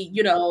really,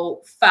 you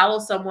know, follow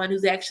someone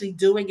who's actually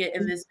doing it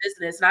in this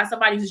business, not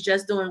somebody who's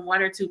just doing one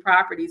or two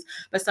properties,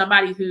 but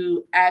somebody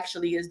who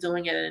actually is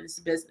doing it in this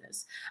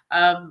business.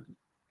 Um,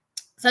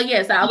 so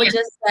yes, I would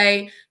just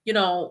say, you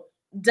know,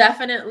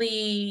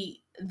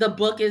 definitely the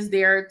book is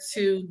there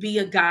to be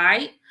a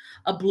guide,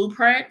 a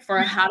blueprint for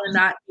how to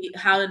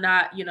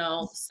not, you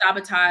know,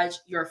 sabotage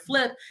your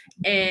flip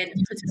and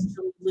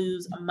potentially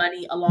lose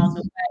money along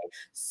the way.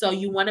 So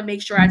you want to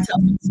make sure I tell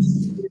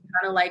it's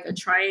kind of like a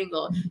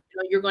triangle. You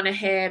know, you're going to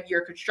have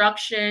your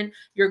construction,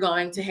 you're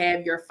going to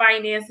have your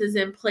finances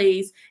in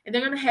place, and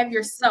they're going to have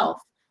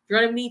yourself. You're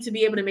going to need to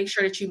be able to make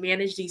sure that you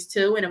manage these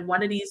two. And if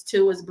one of these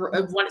two is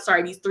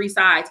these three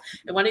sides,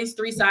 and one of these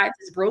three sides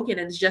is broken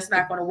and it's just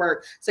not going to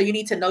work. So you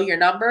need to know your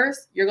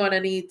numbers. You're going to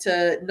need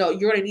to know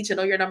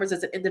your numbers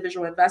as an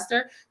individual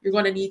investor. You're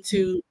going to need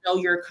to know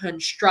your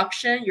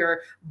construction, your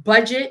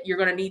budget. You're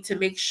going to need to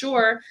make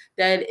sure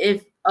that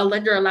if a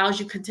lender allows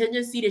you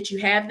contingency, that you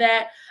have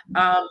that.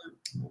 Um,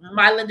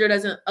 my lender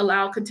doesn't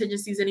allow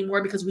contingencies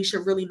anymore because we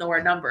should really know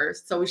our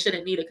numbers. So we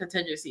shouldn't need a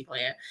contingency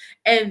plan.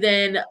 And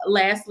then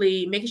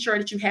lastly, making sure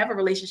that you have a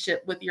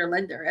relationship with your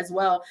lender as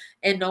well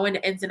and knowing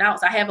the ins and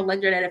outs. I have a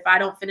lender that if I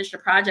don't finish the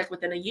project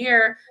within a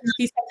year,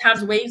 he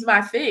sometimes waives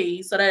my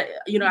fee so that,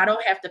 you know, I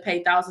don't have to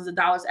pay thousands of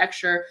dollars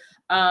extra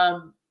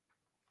on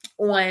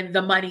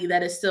the money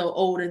that is still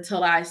owed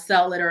until I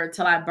sell it or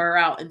until I burr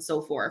out and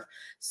so forth.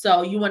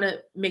 So you want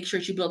to make sure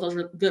that you build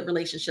those good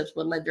relationships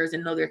with lenders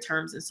and know their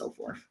terms and so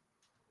forth.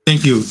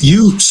 Thank you.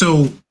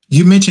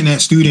 You mentioned the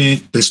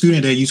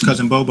student that used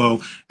Cousin Bobo,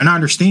 and I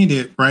understand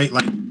it, right?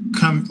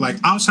 Like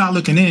outside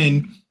looking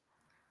in,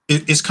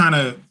 it's kind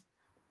of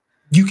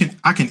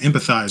I can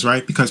empathize,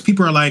 right? Because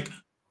people are like,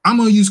 I'm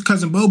gonna use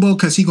Cousin Bobo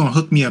because he gonna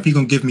hook me up. He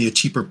gonna give me a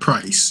cheaper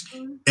price.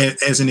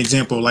 As an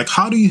example, like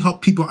how do you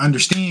help people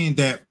understand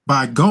that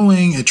by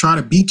going and try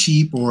to be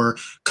cheap or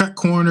cut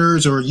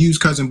corners or use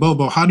Cousin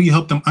Bobo, how do you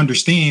help them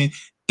understand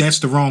that's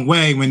the wrong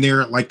way when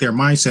they're like their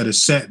mindset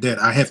is set that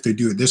I have to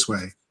do it this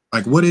way?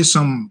 Like what's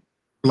some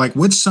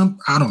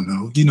I don't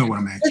know. You know what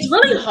I'm asking. It's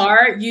really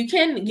hard. You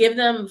can give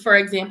them, for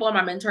example, in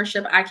my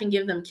mentorship, I can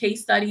give them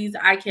case studies.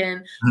 I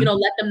can, you know,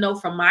 let them know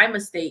from my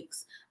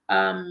mistakes.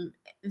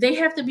 They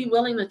have to be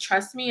willing to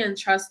trust me and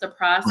trust the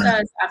process.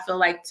 Right. I feel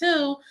like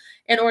too,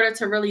 in order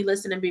to really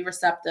listen and be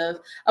receptive.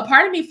 A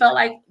part of me felt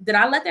like, did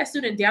I let that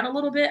student down a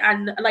little bit?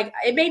 Like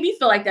it made me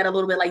feel like that a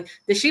little bit. Like,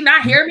 did she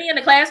not hear me in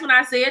the class when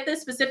I said this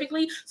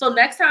specifically? So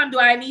next time, do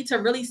I need to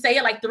really say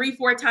it like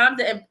 3-4 times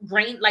to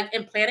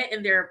implant it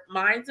in their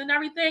minds and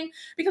everything?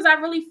 Because I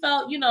really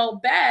felt, you know,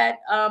 bad.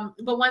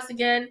 But once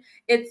again,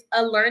 it's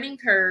a learning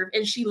curve,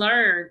 and she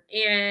learned,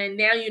 and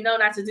now you know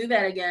not to do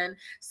that again.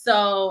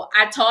 So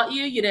I taught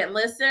you, you didn't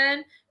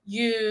listen.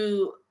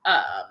 You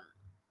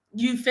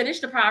you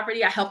finished the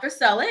property. I helped her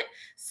sell it.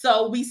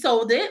 So we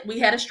sold it. We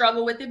had a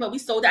struggle with it, but we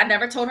sold it. I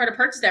never told her to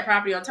purchase that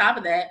property on top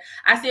of that.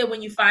 I said,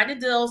 when you find a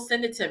deal,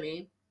 send it to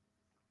me.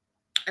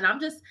 And I'm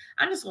just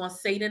gonna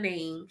say the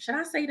name. Should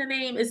I say the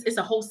name? It's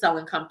a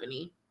wholesaling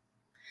company.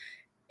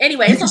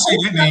 Anyway, You it's a can say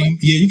that wholesaling. name.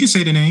 Yeah, you can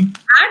say the name.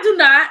 I do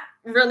not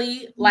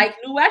really like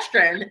New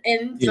Western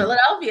in Yeah,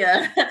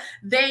 Philadelphia.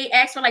 They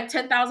asked for like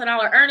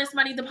 $10,000 earnest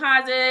money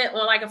deposit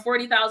or like a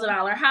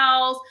 $40,000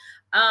 house.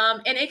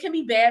 And it can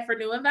be bad for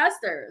new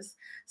investors.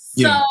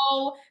 yeah,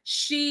 So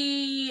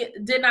she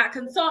did not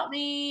consult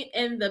me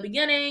in the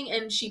beginning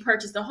and she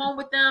purchased a home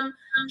with them.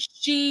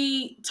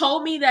 She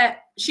told me,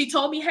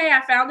 hey,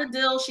 I found a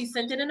deal. She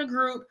sent it in a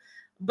group.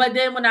 But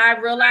then when I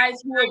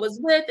realized who it was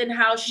with and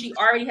how she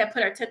already had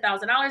put her $10,000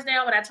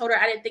 down, when I told her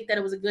I didn't think that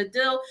it was a good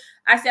deal,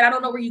 I said, I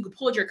don't know where you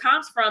pulled your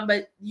comps from,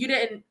 but you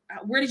didn't.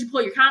 Where did you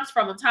pull your comps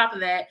from on top of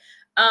that?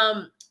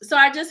 So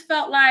I just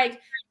felt like,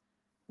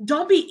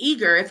 don't be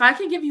eager. If I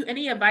can give you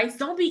any advice,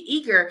 don't be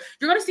eager.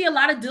 You're going to see a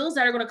lot of deals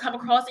that are going to come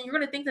across and you're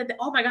going to think that,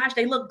 oh my gosh,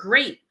 they look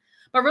great.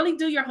 But really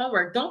do your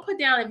homework. Don't put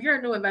down, if you're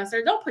a new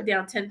investor, don't put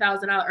down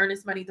 $10,000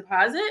 earnest money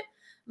deposit.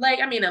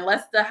 Like, I mean,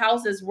 unless the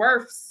house is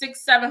worth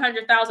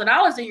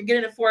 $600,000-$700,000 and you're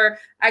getting it for,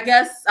 I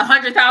guess,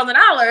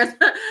 $100,000.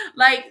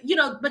 Like,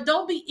 but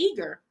don't be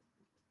eager.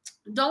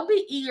 Don't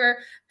be eager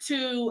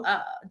to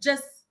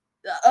just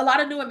a lot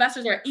of new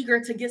investors are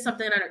eager to get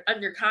something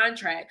under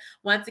contract.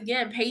 Once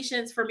again,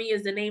 patience for me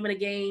is the name of the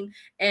game.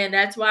 And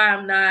that's why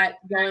I'm not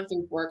going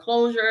through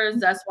foreclosures.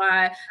 That's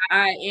why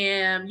I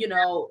am,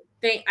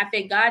 I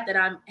thank God that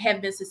I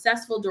have been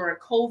successful during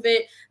COVID,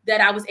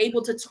 that I was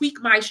able to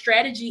tweak my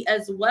strategy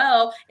as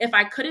well if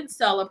I couldn't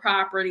sell a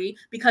property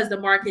because the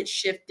market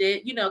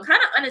shifted, kind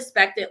of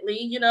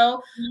unexpectedly,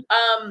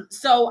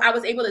 so I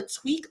was able to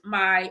tweak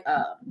my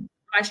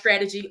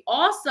strategy.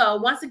 Also,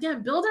 once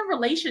again, building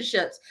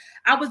relationships.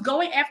 I was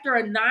going after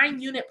a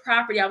 9-unit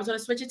property. I was going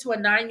to switch it to a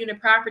 9-unit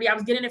property. I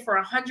was getting it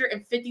for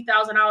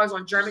 $150,000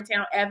 on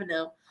Germantown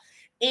Avenue.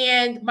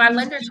 And my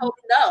lender told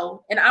me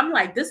no. And I'm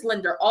like, this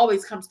lender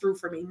always comes through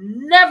for me,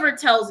 never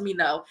tells me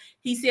no.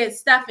 He said,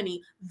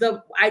 Stephanie,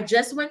 I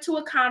just went to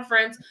a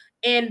conference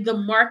and the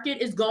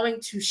market is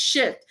going to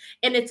shift.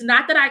 And it's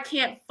not that I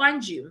can't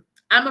fund you.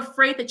 I'm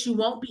afraid that you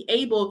won't be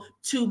able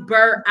to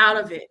burr out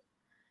of it.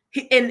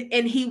 And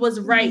he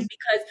was right,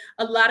 because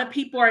a lot of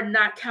people are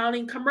not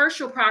counting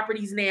commercial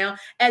properties now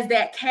as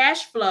that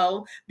cash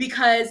flow,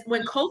 because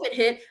when COVID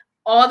hit,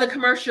 all the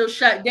commercials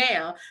shut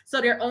down. So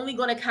they're only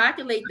going to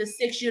calculate the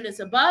 6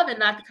 units above and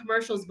not the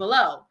commercials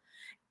below.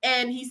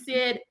 And he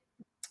said,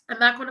 I'm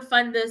not going to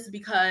fund this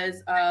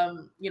because,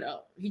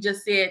 he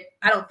just said,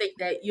 I don't think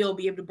that you'll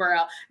be able to burr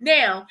out.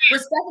 Now, would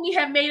Stephanie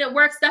have made it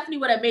work? Stephanie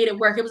would have made it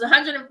work. It was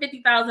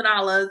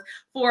 $150,000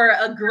 for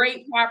a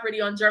great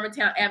property on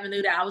Germantown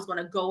Avenue that I was going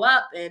to go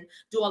up and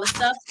do all the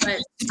stuff.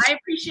 But I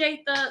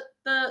appreciate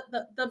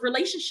the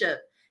relationship.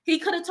 He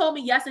could have told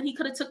me yes, and he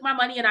could have took my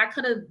money and I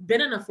could have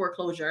been in a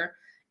foreclosure.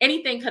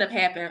 Anything could have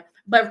happened.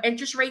 But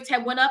interest rates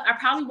had went up, I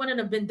probably wouldn't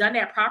have been done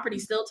that property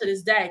still to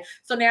this day.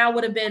 So now I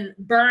would have been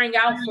burning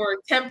out for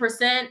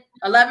 10%,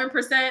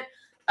 11%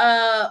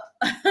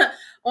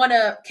 on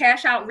a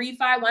cash out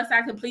refi once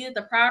I completed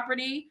the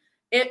property.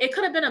 It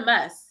could have been a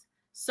mess.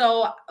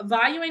 So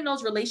valuing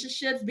those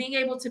relationships, being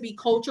able to be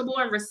coachable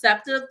and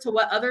receptive to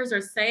what others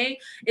are saying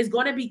is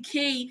going to be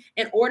key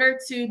in order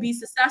to be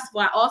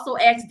successful. I also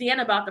asked Dan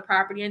about the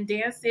property, and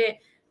Dan said,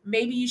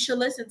 maybe you should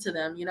listen to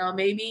them.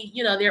 Maybe,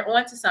 they're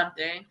onto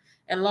something.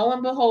 And lo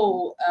and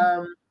behold,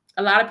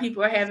 a lot of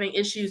people are having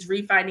issues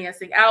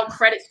refinancing out.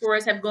 Credit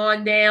scores have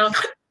gone down.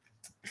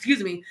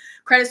 Excuse me.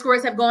 Credit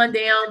scores have gone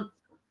down.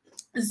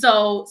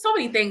 So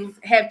many things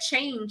have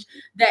changed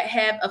that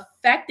have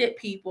affected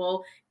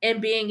people in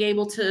being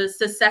able to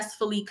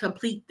successfully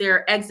complete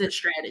their exit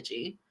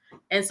strategy.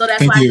 And so that's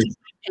thank why I you. need to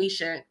be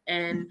patient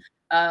and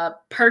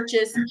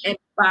purchase and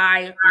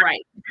buy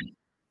right.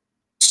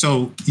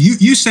 So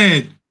you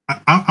said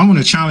I want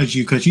to challenge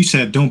you because you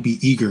said don't be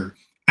eager.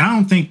 And I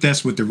don't think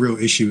that's what the real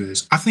issue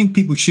is. I think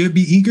people should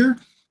be eager,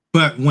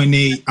 but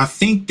I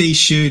think they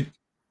should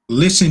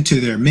listen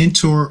to their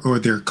mentor or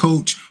their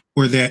coach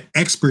or that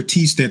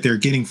expertise that they're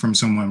getting from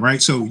someone,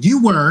 right? So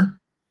you were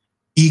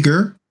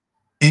eager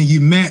and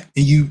you met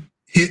and you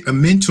hit a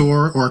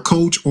mentor or a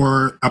coach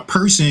or a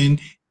person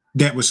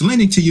that was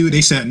lending to you.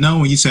 They said no,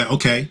 and you said,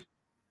 okay,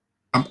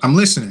 I'm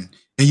listening.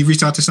 And you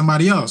reached out to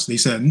somebody else. They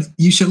said,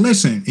 you should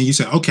listen. And you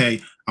said,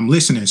 okay, I'm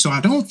listening. So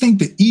I don't think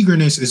the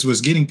eagerness is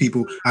what's getting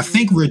people. I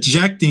think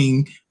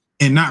rejecting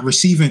and not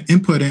receiving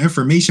input and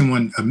information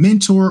when a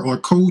mentor or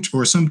coach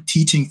or some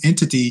teaching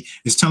entity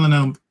is telling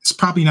them it's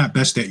probably not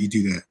best that you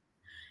do that.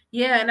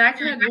 Yeah, and I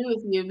can agree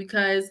with you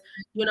because,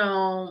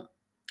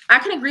 I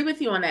can agree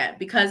with you on that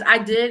because I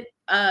did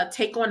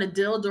take on a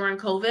deal during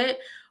COVID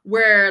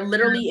where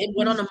literally it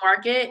went on the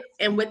market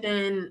and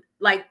within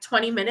like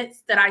 20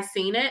 minutes that I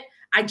seen it,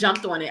 I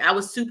jumped on it. I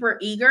was super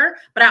eager,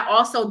 but I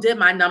also did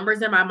my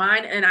numbers in my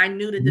mind and I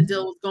knew that the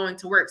deal was going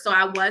to work. So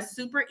I was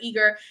super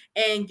eager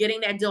in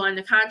getting that deal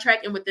under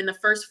contract. And within the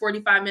first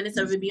 45 minutes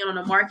of it being on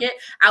the market,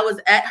 I was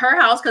at her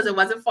house because it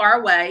wasn't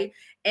far away.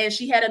 And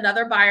she had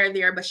another buyer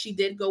there, but she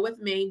did go with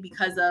me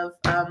because of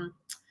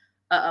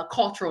a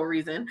cultural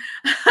reason.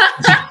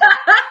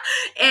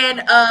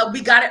 And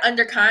we got it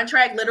under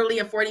contract literally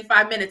in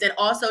 45 minutes. And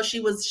also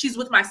she's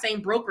with my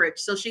same brokerage.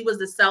 So she was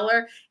the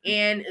seller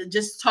and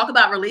just talk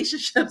about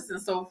relationships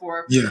and so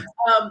forth. Yeah.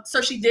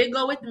 So she did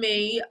go with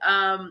me.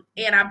 And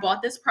I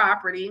bought this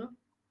property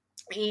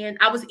and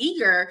I was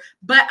eager,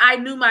 but I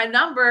knew my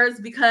numbers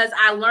because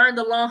I learned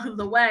along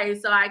the way.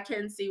 So I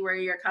can see where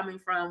you're coming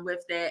from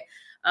with that.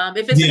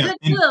 If it's a Yeah. good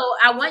deal,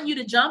 I want you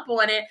to jump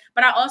on it,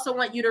 but I also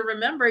want you to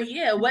remember,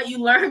 what you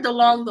learned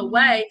along the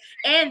way.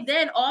 And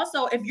then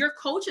also, if your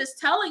coach is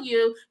telling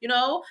you,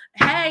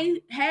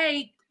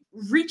 hey,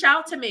 reach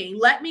out to me,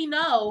 let me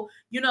know,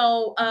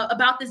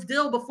 about this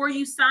deal before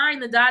you sign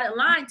the dotted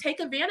line, take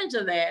advantage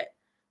of that.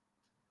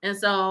 And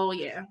so,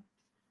 yeah.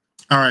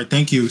 All right,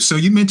 thank you. So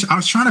you mentioned, I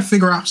was trying to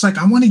figure out, I was like,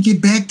 I want to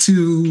get back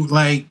to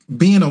like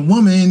being a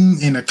woman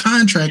and a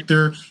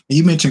contractor. And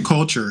you mentioned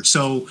culture.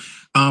 So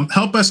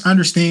help us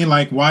understand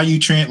like why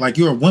like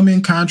you're a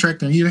woman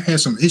contractor and you had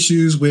some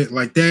issues with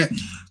like that.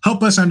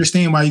 Help us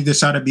understand why you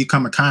decided to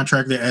become a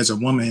contractor as a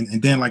woman.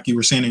 And then like you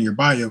were saying in your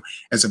bio,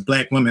 as a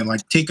Black woman,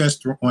 like take us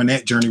through on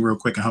that journey real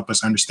quick and help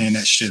us understand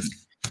that shift.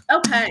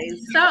 Okay,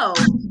 so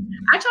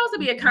I chose to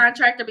be a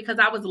contractor because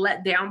I was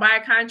let down by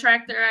a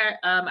contractor.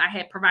 I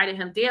had provided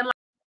him deadlines.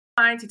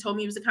 He told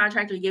me he was a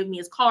contractor. He gave me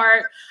his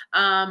card.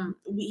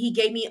 He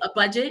gave me a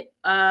budget.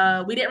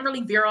 We didn't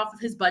really veer off of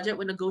his budget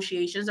with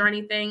negotiations or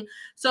anything.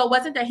 So it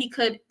wasn't that he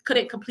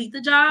couldn't complete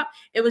the job.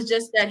 It was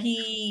just that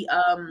he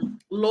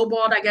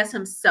lowballed, I guess,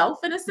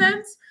 himself in a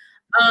sense.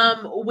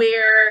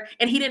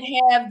 And he didn't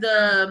have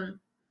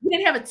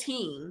a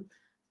team.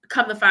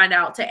 Come to find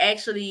out, to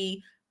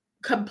actually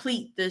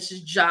complete this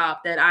job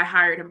that I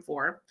hired him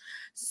for.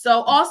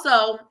 So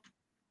also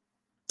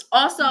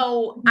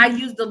I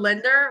used the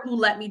lender who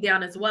let me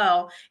down as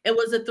well. It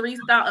was a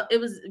 3,000. It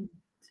was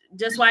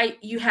just why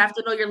you have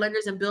to know your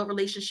lenders and build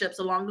relationships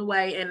along the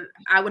way. And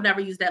I would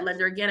never use that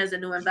lender again as a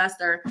new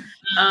investor.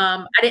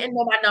 I didn't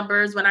know my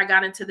numbers when I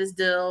got into this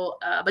deal,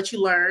 but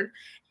you learn.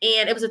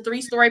 And it was a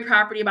 3-story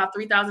property, about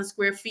 3,000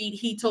 square feet.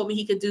 He told me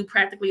he could do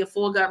practically a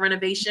full gut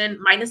renovation,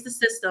 minus the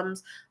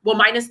systems, well,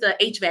 minus the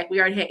HVAC. We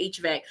already had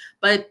HVAC,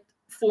 but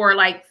for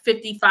like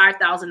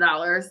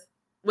 $55,000,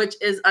 which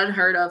is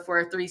unheard of for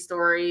a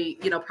 3-story,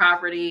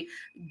 property,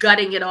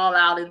 gutting it all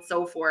out and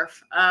so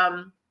forth.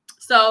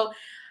 So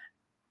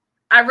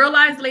I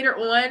realized later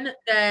on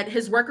that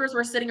his workers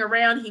were sitting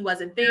around. He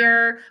wasn't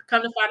there.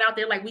 Come to find out,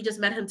 they're like, we just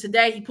met him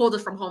today. He pulled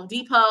us from Home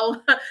Depot.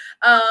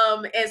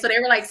 And so they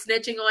were like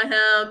snitching on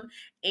him.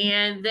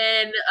 And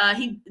then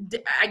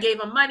I gave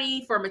him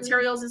money for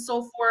materials and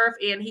so forth.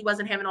 And he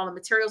wasn't having all the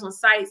materials on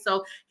site.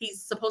 So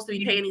he's supposed to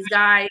be paying these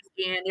guys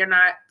and they're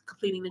not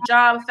completing the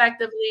job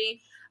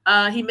effectively.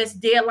 He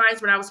missed deadlines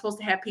when I was supposed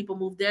to have people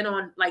moved in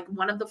on like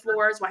one of the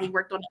floors while he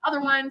worked on the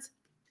other ones.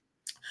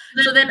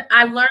 So then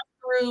I learned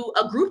through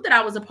a group that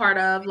I was a part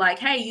of, like,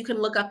 hey, you can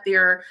look up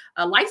their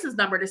license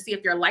number to see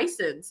if they're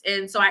licensed.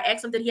 And so I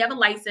asked him, did he have a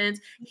license?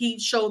 He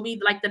showed me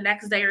like the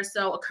next day or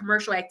so a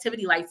commercial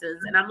activity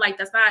license. And I'm like,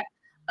 that's not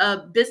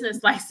a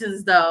business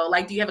license though.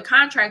 Like, do you have a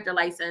contractor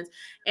license?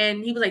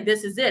 And he was like,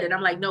 this is it. And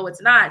I'm like, no,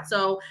 it's not.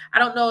 So I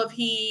don't know if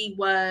he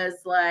was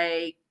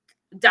like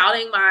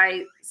doubting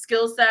my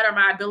skill set or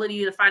my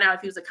ability to find out if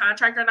he was a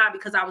contractor or not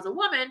because I was a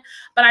woman.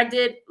 But I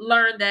did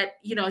learn that,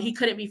 he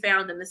couldn't be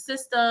found in the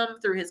system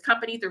through his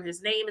company, through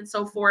his name and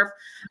so forth.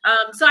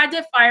 So I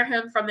did fire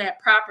him from that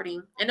property.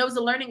 And it was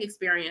a learning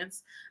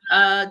experience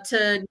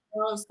to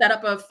set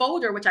up a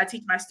folder, which I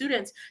teach my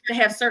students to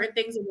have certain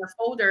things in your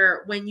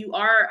folder when you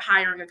are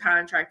hiring a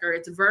contractor.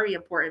 It's very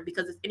important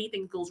because if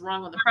anything goes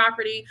wrong on the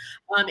property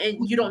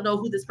and you don't know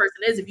who this person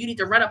is, if you need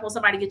to run up on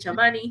somebody to get your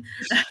money,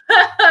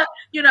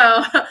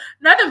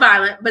 nothing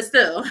violent, but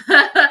still,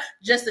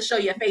 just to show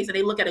your face, and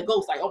they look at a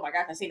ghost like, oh my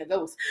God, I seen a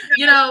ghost.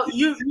 Kind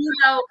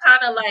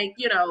of like,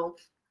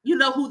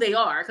 who they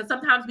are. Because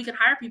sometimes we can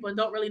hire people and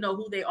don't really know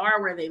who they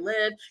are, where they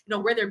live,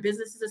 where their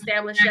business is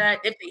established at,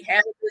 if they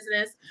have a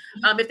business,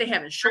 if they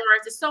have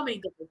insurance. There's so many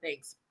different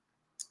things.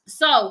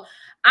 So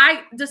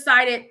I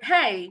decided,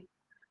 hey,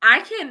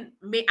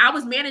 I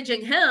was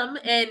managing him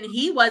and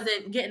he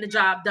wasn't getting the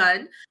job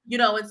done,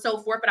 and so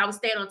forth, but I was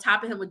staying on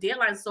top of him with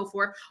deadlines and so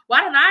forth. Why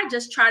don't I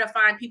just try to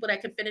find people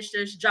that can finish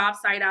this job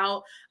site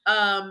out?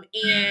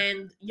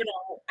 And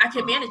I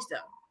can manage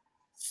them.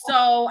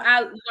 So I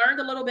learned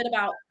a little bit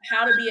about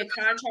how to be a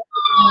contractor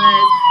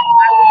because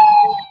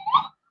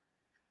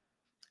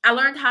I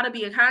learned how to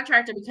be a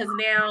contractor because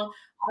now,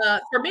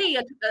 for me,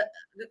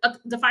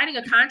 defining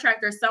a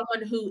contractor is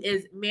someone who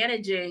is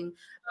managing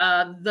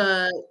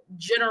the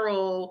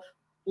general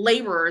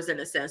laborers in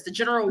a sense, the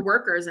general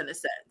workers in a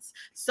sense.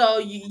 So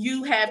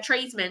you have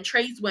tradesmen,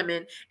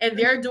 tradeswomen, and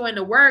they're doing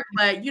the work.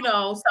 But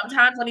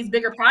sometimes on these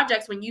bigger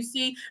projects, when you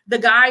see the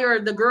guy or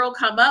the girl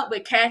come up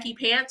with khaki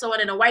pants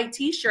on and a white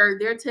t-shirt,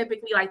 they're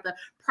typically like the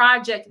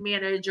project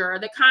manager or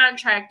the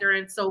contractor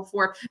and so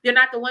forth. They're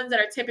not the ones that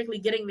are typically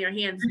getting their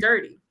hands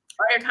dirty.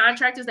 Are there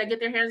contractors that get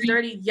their hands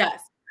dirty?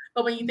 Yes.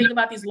 But when you think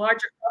about these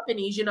larger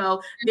companies,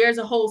 there's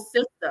a whole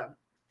system.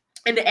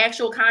 And the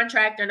actual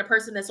contractor and the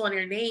person that's on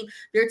their name,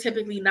 they're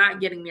typically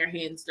not getting their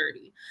hands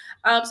dirty.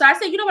 So I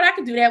said, you know what, I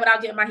could do that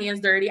without getting my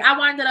hands dirty. I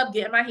winded up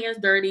getting my hands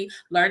dirty,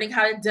 learning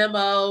how to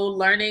demo,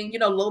 learning,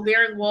 low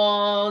bearing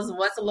walls,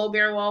 what's a low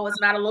bearing wall,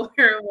 what's not a low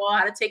bearing wall,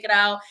 how to take it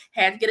out,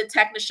 had to get a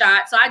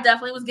Technishot. So I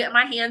definitely was getting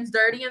my hands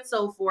dirty and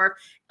so forth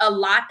a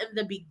lot in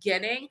the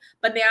beginning.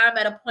 But now I'm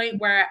at a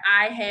point where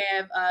I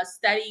have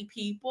steady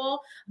people,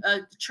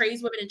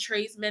 tradeswomen and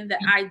tradesmen that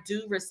I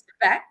do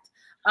respect.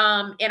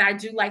 And I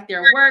do like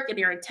their work and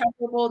they're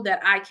integral,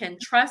 that I can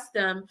trust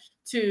them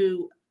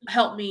to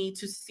help me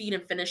to succeed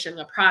in finishing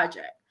a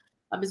project.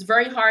 It's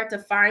very hard to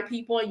find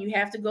people, and you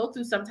have to go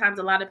through sometimes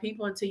a lot of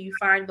people until you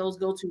find those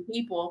go-to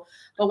people.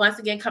 But once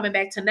again, coming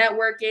back to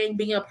networking,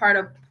 being a part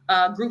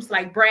of groups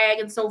like Bragg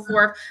and so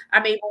forth,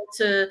 I'm able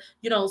to,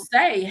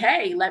 say,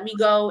 hey, let me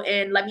go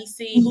and let me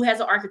see who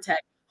has an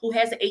architect, who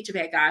has an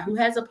HVAC guy, who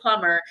has a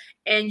plumber,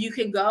 and you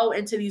can go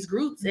into these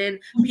groups and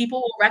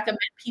people will recommend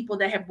people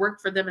that have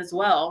worked for them as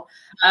well.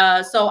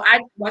 So I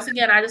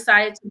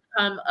decided to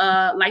become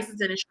a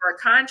licensed and insured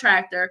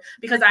contractor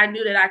because I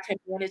knew that I could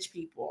manage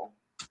people.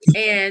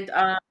 And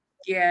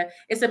yeah,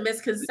 it's a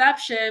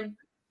misconception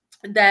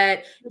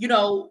that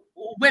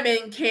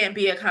women can't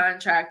be a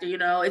contractor.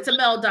 It's a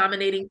male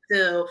dominating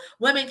field.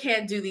 Women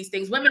can't do these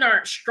things. Women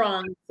aren't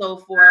strong and so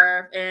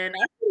forth. And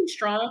I'm pretty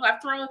strong. I've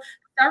thrown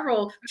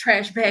several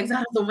trash bags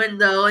out of the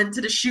window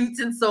into the chutes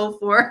and so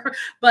forth.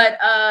 But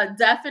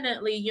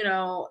definitely,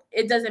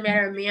 it doesn't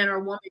matter, man or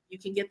woman, you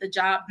can get the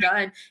job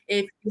done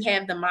if you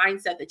have the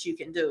mindset that you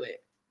can do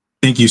it.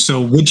 Thank you.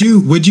 So would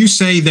you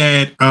say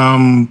that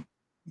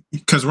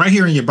because right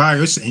here in your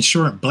bio it's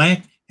insurance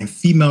Black and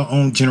female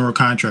owned general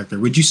contractor,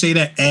 would you say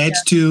that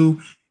adds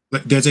to,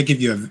 does it give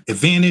you an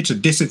advantage, a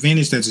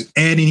disadvantage? Does it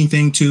add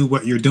anything to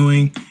what you're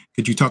doing?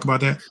 Could you talk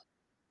about that?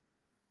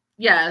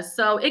 Yeah,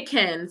 so it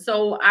can.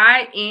 So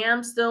I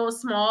am still a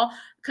small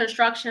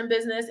construction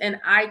business and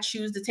I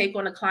choose to take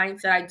on the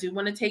clients that I do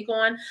want to take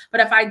on.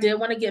 But if I did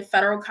want to get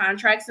federal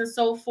contracts and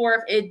so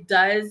forth, it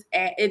does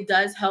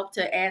help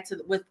to add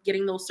to with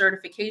getting those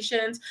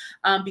certifications,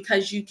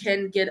 because you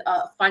can get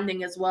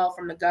funding as well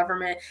from the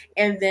government.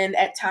 And then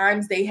at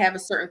times they have a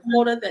certain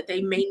quota that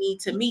they may need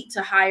to meet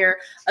to hire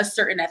a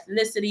certain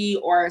ethnicity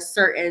or a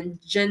certain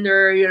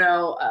gender,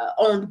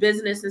 owned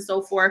business and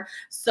so forth.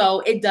 So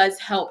it does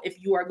help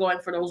if you are going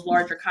for those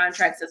larger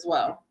contracts as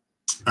well.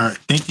 All right.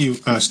 Thank you,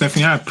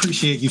 Stephanie. I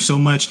appreciate you so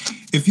much.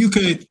 If you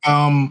could,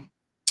 all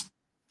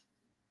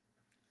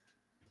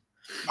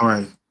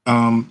right,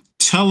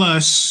 tell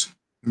us,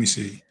 let me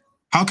see,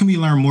 how can we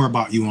learn more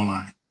about you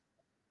online?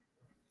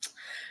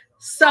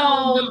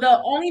 So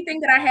the only thing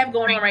that I have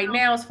going on right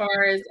now, as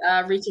far as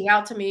reaching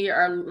out to me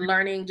or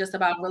learning just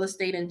about real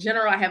estate in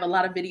general, I have a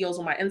lot of videos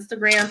on my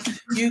Instagram.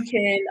 You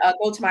can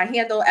go to my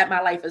handle at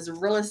My Life is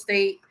Real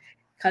Estate,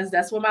 because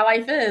that's what my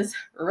life is,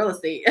 real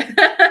estate.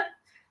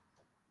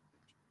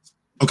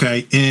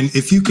 Okay. And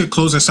if you could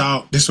close us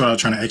out, this is what I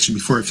was trying to ask you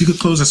before. If you could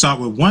close us out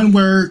with one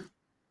word,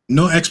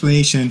 no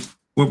explanation,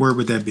 what word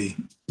would that be?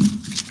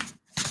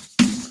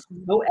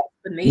 No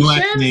explanation? No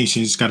explanation.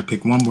 You just got to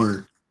pick one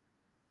word.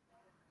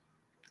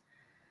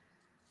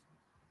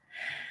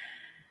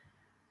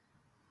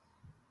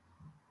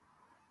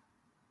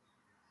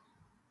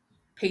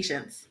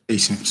 Patience.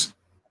 Patience.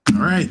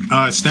 All right.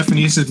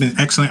 Stephanie, this has been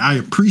excellent. I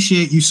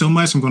appreciate you so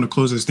much. I'm going to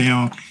close this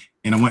down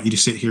and I want you to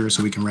sit here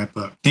so we can wrap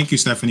up. Thank you,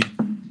 Stephanie.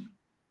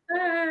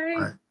 Bye.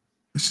 All right.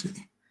 Let's see.